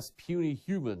us puny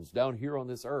humans down here on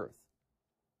this earth.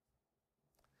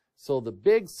 So the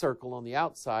big circle on the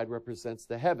outside represents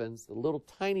the heavens. The little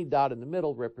tiny dot in the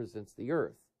middle represents the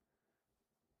earth.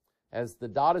 As the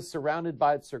dot is surrounded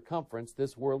by its circumference,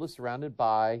 this world is surrounded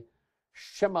by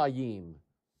Shemayim.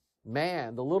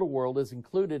 Man, the little world, is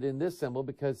included in this symbol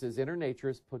because his inner nature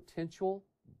is potential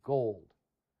gold,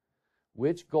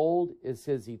 which gold is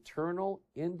his eternal,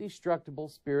 indestructible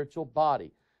spiritual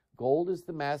body. Gold is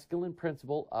the masculine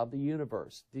principle of the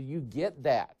universe. Do you get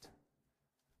that?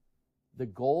 The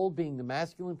gold being the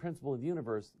masculine principle of the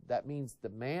universe, that means the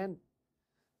man,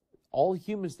 all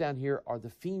humans down here are the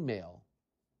female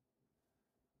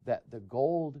that the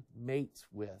gold mates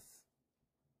with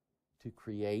to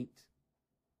create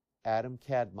Adam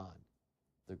Kadmon,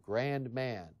 the grand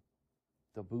man,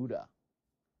 the Buddha,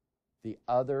 the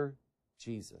other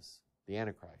Jesus, the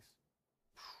Antichrist.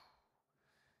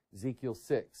 Ezekiel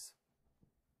 6.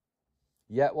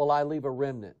 Yet will I leave a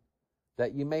remnant,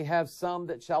 that you may have some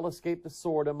that shall escape the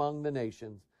sword among the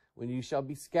nations, when you shall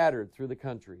be scattered through the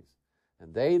countries.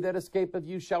 And they that escape of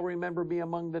you shall remember me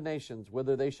among the nations,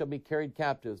 whither they shall be carried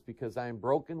captives, because I am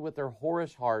broken with their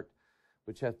whorish heart,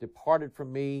 which hath departed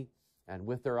from me, and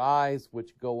with their eyes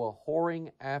which go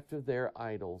a-whoring after their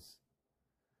idols.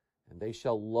 And they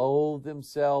shall loathe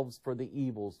themselves for the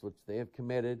evils which they have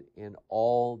committed in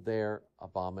all their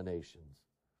abominations.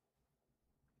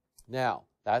 Now,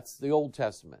 that's the Old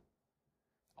Testament.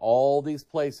 All these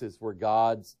places where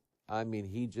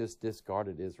he just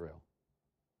discarded Israel.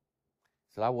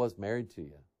 He said, I was married to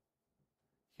you.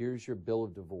 Here's your bill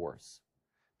of divorce,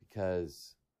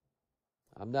 because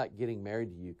I'm not getting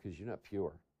married to you because you're not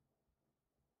pure.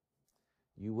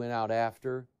 You went out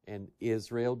after, and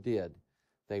Israel did.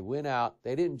 They went out,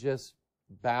 they didn't just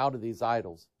bow to these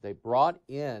idols. They brought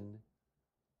in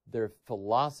their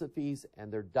philosophies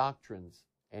and their doctrines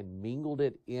and mingled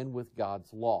it in with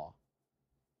God's law.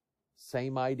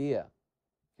 Same idea.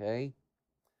 Okay?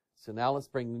 So now let's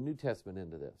bring the New Testament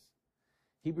into this.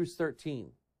 Hebrews 13.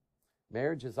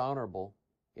 Marriage is honorable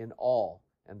in all,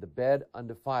 and the bed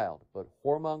undefiled, but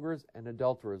whoremongers and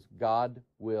adulterers God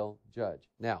will judge.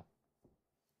 Now,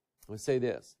 let me say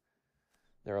this.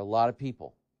 There are a lot of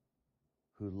people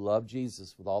who love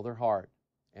Jesus with all their heart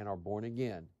and are born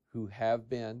again who have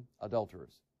been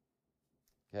adulterers.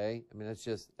 Okay?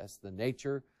 That's the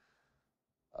nature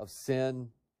of sin.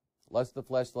 Lust of the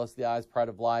flesh, lust of the eyes, pride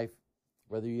of life.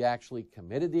 Whether you actually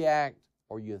committed the act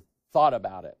or you thought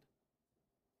about it.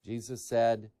 Jesus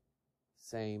said,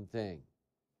 same thing.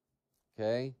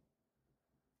 Okay?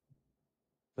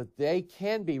 But they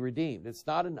can be redeemed. It's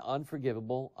not an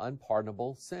unforgivable,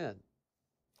 unpardonable sin.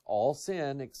 All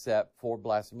sin except for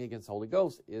blasphemy against the Holy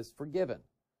Ghost is forgiven.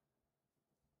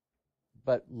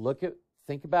 But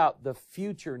think about the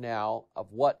future now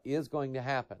of what is going to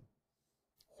happen.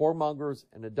 Whoremongers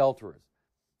and adulterers.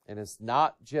 And it's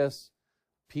not just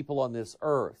people on this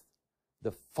earth.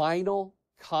 The final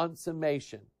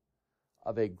consummation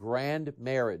of a grand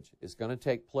marriage is going to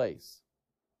take place,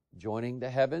 joining the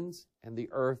heavens and the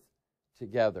earth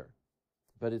together.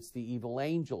 But it's the evil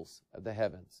angels of the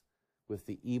heavens with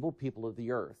the evil people of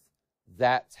the earth.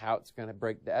 That's how it's going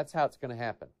to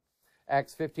happen.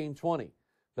 Acts 15:20.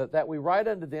 But that we write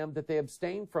unto them that they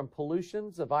abstain from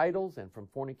pollutions of idols and from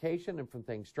fornication and from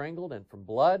things strangled and from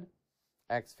blood.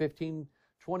 Acts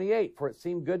 15:28. For it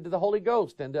seemed good to the Holy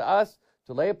Ghost and to us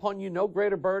to lay upon you no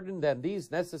greater burden than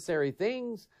these necessary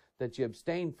things, that you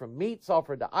abstain from meats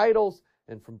offered to idols,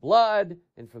 and from blood,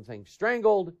 and from things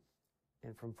strangled,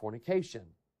 and from fornication.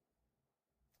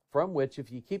 From which,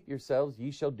 if ye keep yourselves,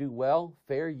 ye shall do well,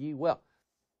 fare ye well.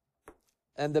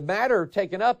 And the matter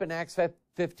taken up in Acts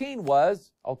 15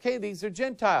 was, okay, these are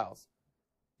Gentiles.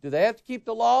 Do they have to keep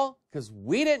the law? Because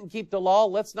we didn't keep the law.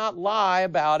 Let's not lie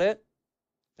about it.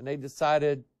 And they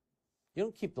decided, you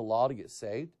don't keep the law to get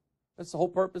saved. That's the whole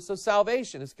purpose of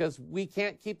salvation. It's because we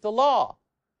can't keep the law.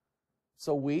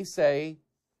 So we say,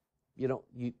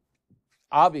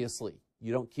 obviously,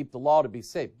 you don't keep the law to be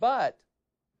saved. But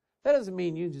that doesn't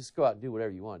mean you just go out and do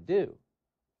whatever you want to do.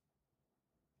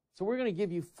 So we're going to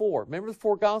give you 4. Remember the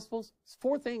 4 Gospels? It's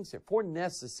 4 things here, 4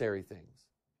 necessary things.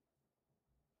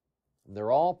 And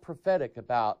they're all prophetic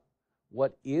about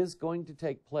what is going to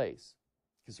take place,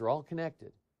 because they're all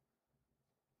connected.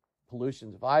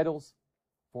 Pollutions of idols,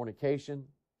 fornication,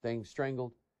 things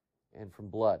strangled, and from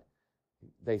blood.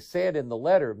 They said in the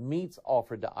letter, meats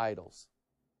offered to idols.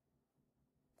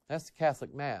 That's the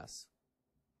Catholic Mass.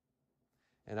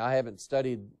 And I haven't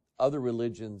studied other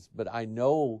religions, but I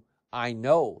know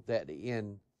that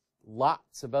in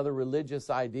lots of other religious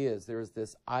ideas, there is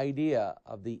this idea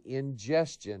of the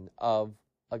ingestion of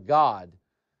a god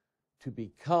to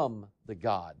become the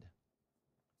god.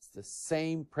 It's the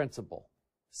same principle,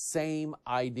 same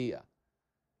idea.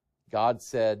 God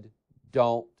said,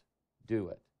 don't do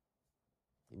it.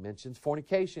 He mentions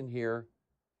fornication here.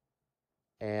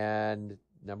 And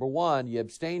number one, you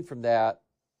abstain from that.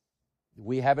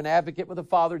 We have an advocate with the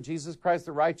Father, Jesus Christ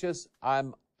the righteous.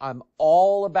 I'm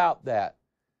all about that.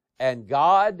 And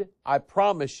God, I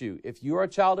promise you, if you are a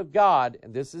child of God,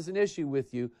 and this is an issue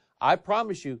with you, I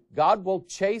promise you, God will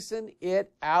chasten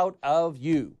it out of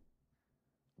you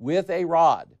with a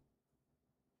rod.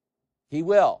 He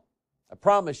will. I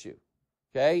promise you.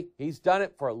 Okay? He's done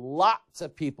it for lots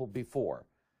of people before.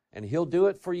 And He'll do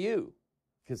it for you.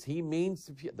 Because He means,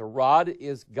 the rod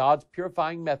is God's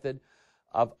purifying method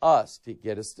of us to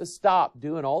get us to stop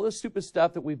doing all the stupid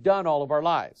stuff that we've done all of our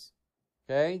lives.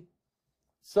 Okay?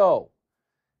 So,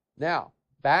 now,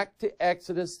 back to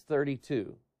Exodus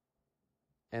 32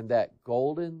 and that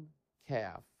golden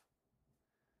calf.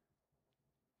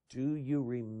 Do you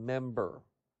remember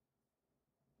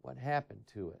what happened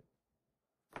to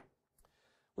it?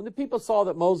 When the people saw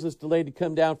that Moses delayed to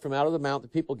come down from out of the mount, the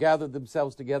people gathered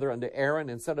themselves together unto Aaron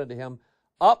and said unto him,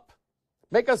 Up,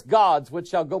 make us gods which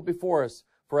shall go before us.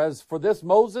 For as for this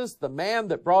Moses, the man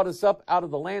that brought us up out of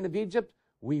the land of Egypt,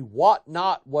 we wot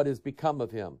not what is become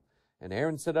of him. And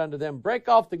Aaron said unto them, Break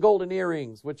off the golden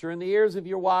earrings, which are in the ears of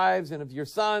your wives and of your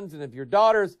sons and of your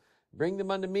daughters. Bring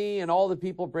them unto me. And all the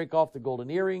people brake off the golden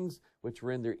earrings, which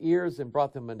were in their ears, and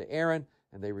brought them unto Aaron.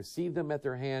 And they received them at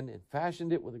their hand, and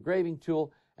fashioned it with a graving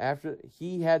tool, after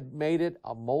he had made it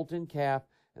a molten calf.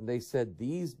 And they said,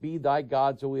 These be thy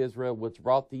gods, O Israel, which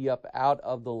brought thee up out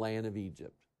of the land of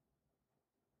Egypt.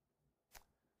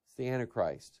 It's the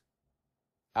Antichrist.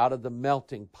 Out of the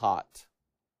melting pot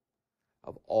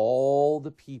of all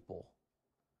the people,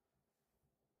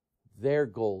 their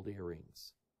gold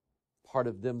earrings, part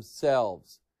of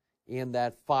themselves in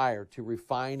that fire to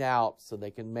refine out so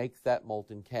they can make that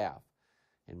molten calf.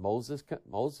 And Moses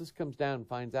comes down and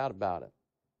finds out about it.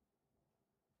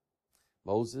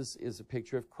 Moses is a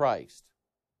picture of Christ.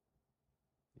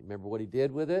 Remember what he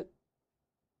did with it?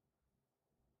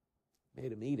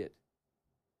 Made him eat it.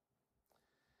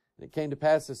 And it came to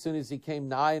pass as soon as he came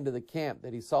nigh into the camp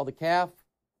that he saw the calf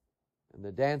and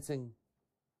the dancing.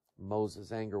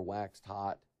 Moses' anger waxed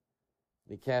hot.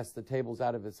 And he cast the tables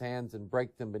out of his hands and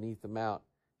brake them beneath the mount.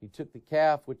 He took the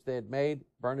calf which they had made,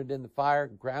 burned it in the fire,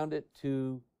 ground it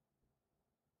to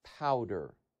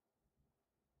powder,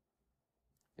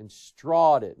 and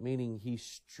strawed it, meaning he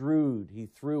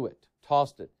threw it,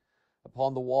 tossed it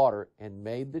upon the water, and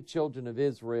made the children of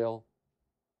Israel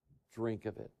drink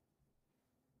of it.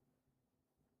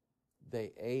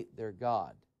 They ate their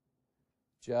God,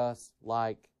 just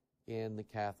like in the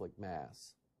Catholic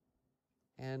Mass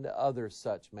and other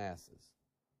such masses.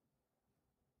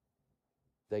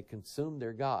 They consumed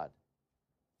their God.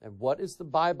 And what does the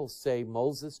Bible say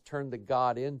Moses turned the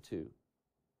God into?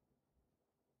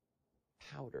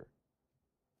 Powder.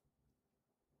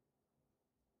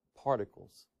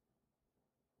 Particles.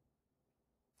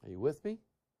 Are you with me?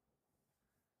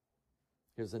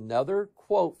 Here's another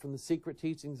quote from the Secret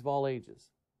Teachings of All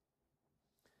Ages.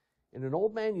 In an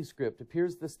old manuscript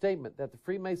appears the statement that the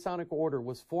Freemasonic order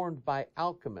was formed by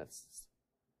alchemists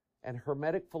and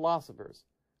Hermetic philosophers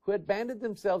who had banded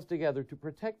themselves together to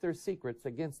protect their secrets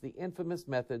against the infamous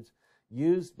methods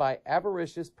used by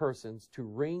avaricious persons to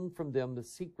wring from them the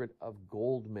secret of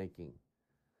gold making.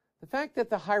 The fact that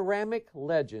the Hiramic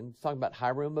legend, talking about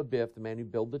Hiram Abiff, the man who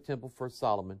built the temple for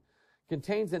Solomon,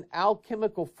 contains an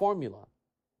alchemical formula,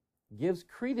 gives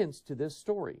credence to this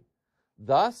story.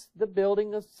 Thus, the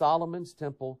building of Solomon's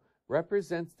temple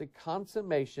represents the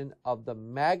consummation of the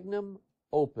magnum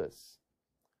opus.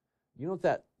 You know what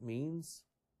that means?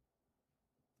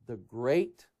 The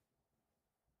great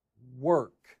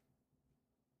work.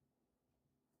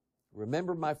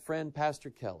 Remember my friend Pastor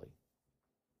Kelly.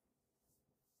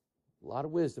 A lot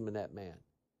of wisdom in that man.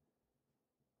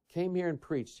 Came here and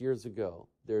preached years ago.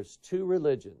 There's two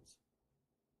religions.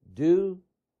 Do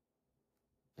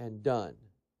and done.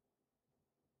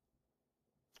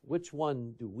 Which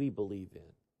one do we believe in?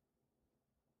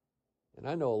 And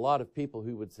I know a lot of people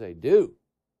who would say, do.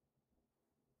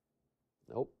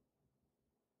 Nope.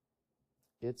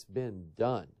 It's been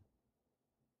done.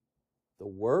 The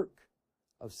work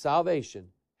of salvation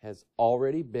has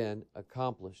already been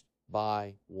accomplished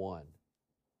by one,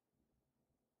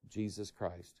 Jesus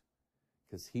Christ,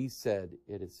 because he said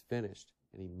it is finished,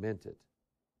 and he meant it.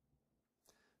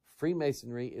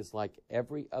 Freemasonry is like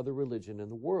every other religion in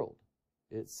the world.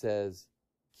 It says,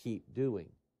 keep doing.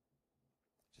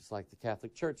 Just like the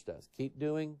Catholic Church does. Keep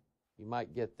doing, you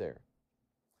might get there.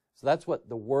 So that's what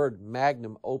the word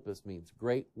magnum opus means,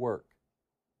 great work,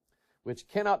 which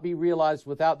cannot be realized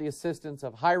without the assistance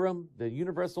of Hiram, the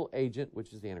universal agent,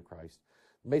 which is the Antichrist.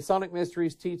 Masonic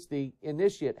mysteries teach the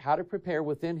initiate how to prepare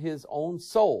within his own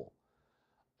soul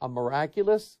a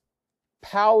miraculous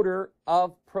powder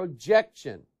of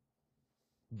projection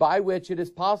by which it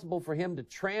is possible for him to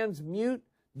transmute.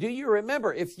 Do you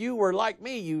remember, if you were like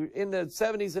me, you in the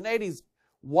 70s and 80s,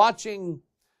 watching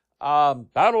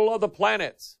Battle of the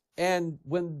Planets, and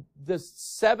when the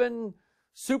 7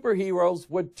 superheroes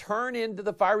would turn into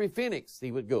the fiery phoenix,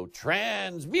 he would go,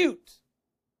 transmute.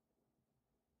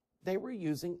 They were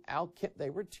using they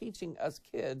were teaching us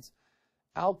kids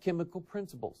alchemical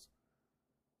principles,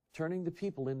 turning the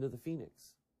people into the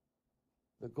phoenix,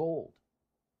 the gold.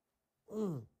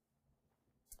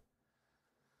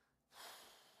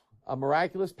 A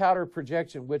miraculous powder of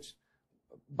projection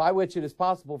by which it is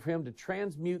possible for him to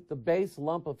transmute the base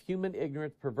lump of human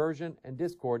ignorance, perversion, and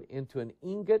discord into an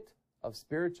ingot of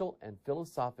spiritual and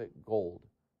philosophic gold.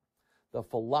 The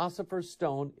philosopher's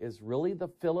stone is really the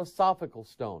philosophical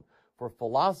stone, for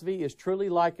philosophy is truly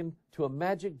likened to a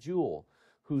magic jewel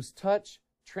whose touch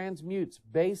transmutes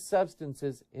base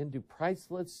substances into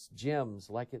priceless gems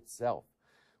like itself.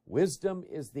 Wisdom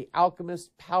is the alchemist's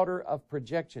powder of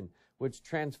projection, which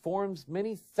transforms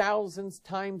many thousands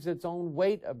times its own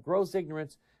weight of gross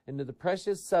ignorance into the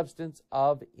precious substance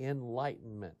of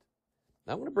enlightenment.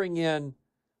 Now I'm going to bring in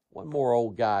one more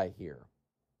old guy here.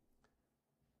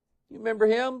 You remember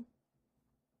him?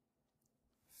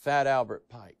 Fat Albert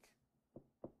Pike.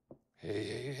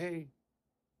 Hey.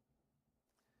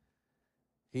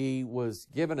 He was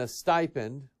given a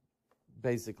stipend,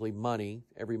 basically money,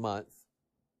 every month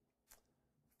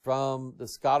from the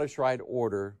Scottish Rite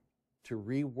Order to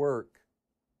rework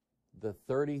the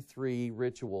 33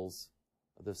 rituals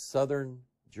of the Southern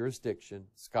jurisdiction,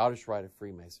 Scottish Rite of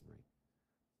Freemasonry.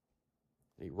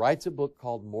 He writes a book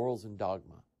called Morals and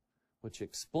Dogma, which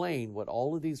explain what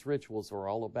all of these rituals are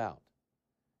all about.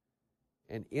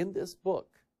 And in this book,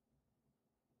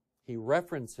 he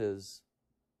references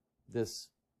this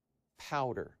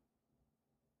powder,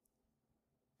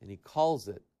 and he calls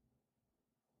it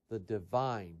the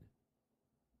divine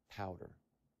powder.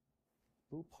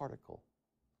 Little particle,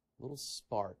 little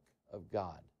spark of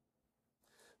God.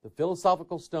 The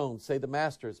philosophical stones, say the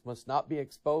masters, must not be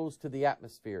exposed to the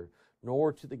atmosphere,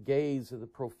 nor to the gaze of the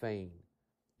profane,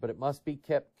 but it must be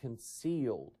kept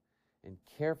concealed and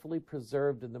carefully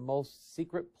preserved in the most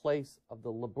secret place of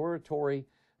the laboratory,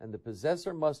 and the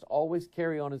possessor must always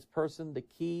carry on his person the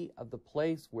key of the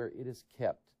place where it is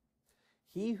kept.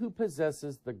 He who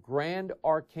possesses the grand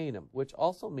arcanum, which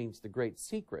also means the great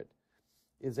secret,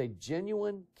 is a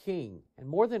genuine king, and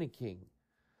more than a king,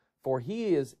 for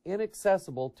he is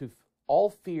inaccessible to all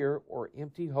fear or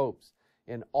empty hopes.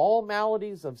 In all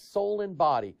maladies of soul and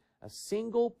body, a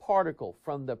single particle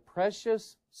from the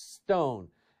precious stone,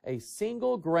 a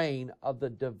single grain of the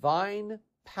divine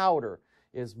powder,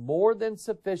 is more than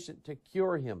sufficient to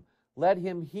cure him. Let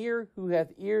him hear who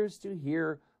hath ears to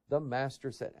hear, the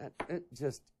Master said. And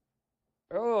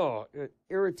it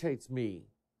irritates me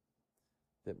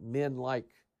that men like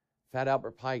Fat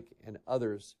Albert Pike and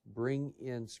others bring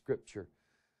in Scripture.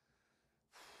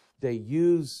 They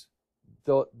use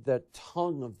the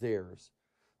tongue of theirs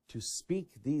to speak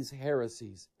these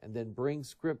heresies and then bring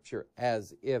Scripture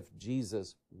as if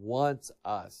Jesus wants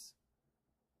us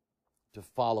to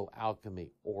follow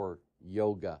alchemy or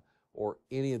yoga or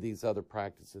any of these other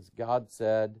practices. God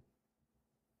said,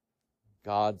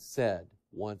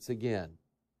 once again,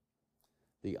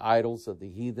 the idols of the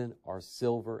heathen are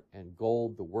silver and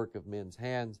gold, the work of men's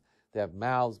hands. They have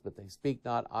mouths, but they speak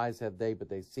not. Eyes have they, but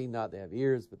they see not. They have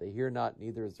ears, but they hear not.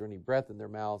 Neither is there any breath in their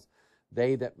mouths.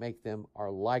 They that make them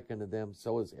are like unto them.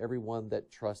 So is everyone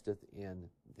that trusteth in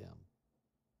them.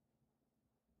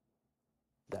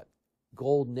 That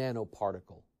gold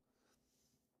nanoparticle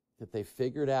that they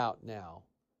figured out now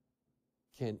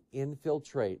can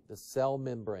infiltrate the cell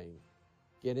membrane,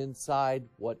 get inside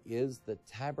what is the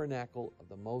tabernacle of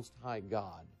the Most High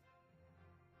God,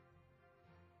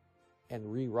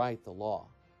 and rewrite the law,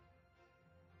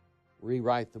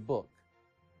 rewrite the book,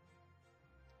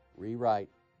 rewrite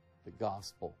the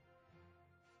gospel.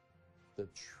 The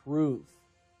truth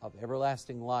of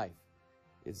everlasting life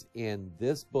is in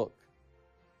this book,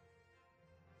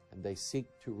 and they seek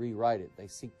to rewrite it. They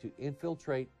seek to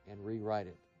infiltrate and rewrite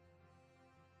it.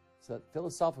 It's that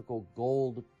philosophical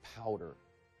gold powder.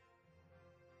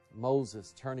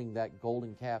 Moses turning that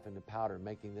golden calf into powder and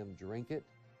making them drink it,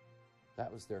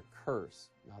 that was their curse,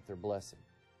 not their blessing.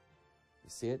 You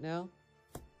see it now?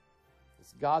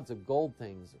 This gods of gold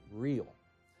thing's real.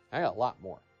 I got a lot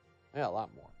more.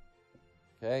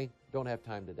 Okay? Don't have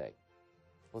time today.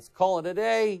 Let's call it a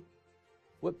day.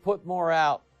 We'll put more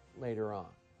out later on.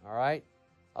 All right?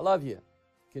 I love you.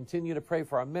 Continue to pray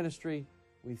for our ministry.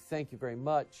 We thank you very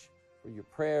much for your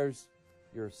prayers,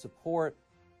 your support,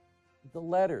 the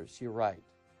letters you write.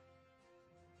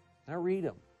 I read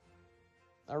them.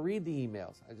 I read the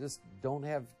emails. I just don't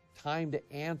have time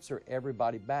to answer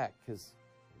everybody back because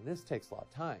this takes a lot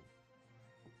of time.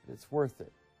 It's worth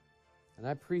it. And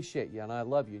I appreciate you and I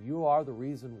love you. You are the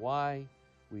reason why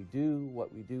we do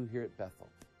what we do here at Bethel.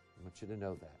 I want you to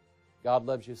know that. God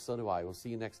loves you, so do I. We'll see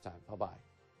you next time. Bye-bye.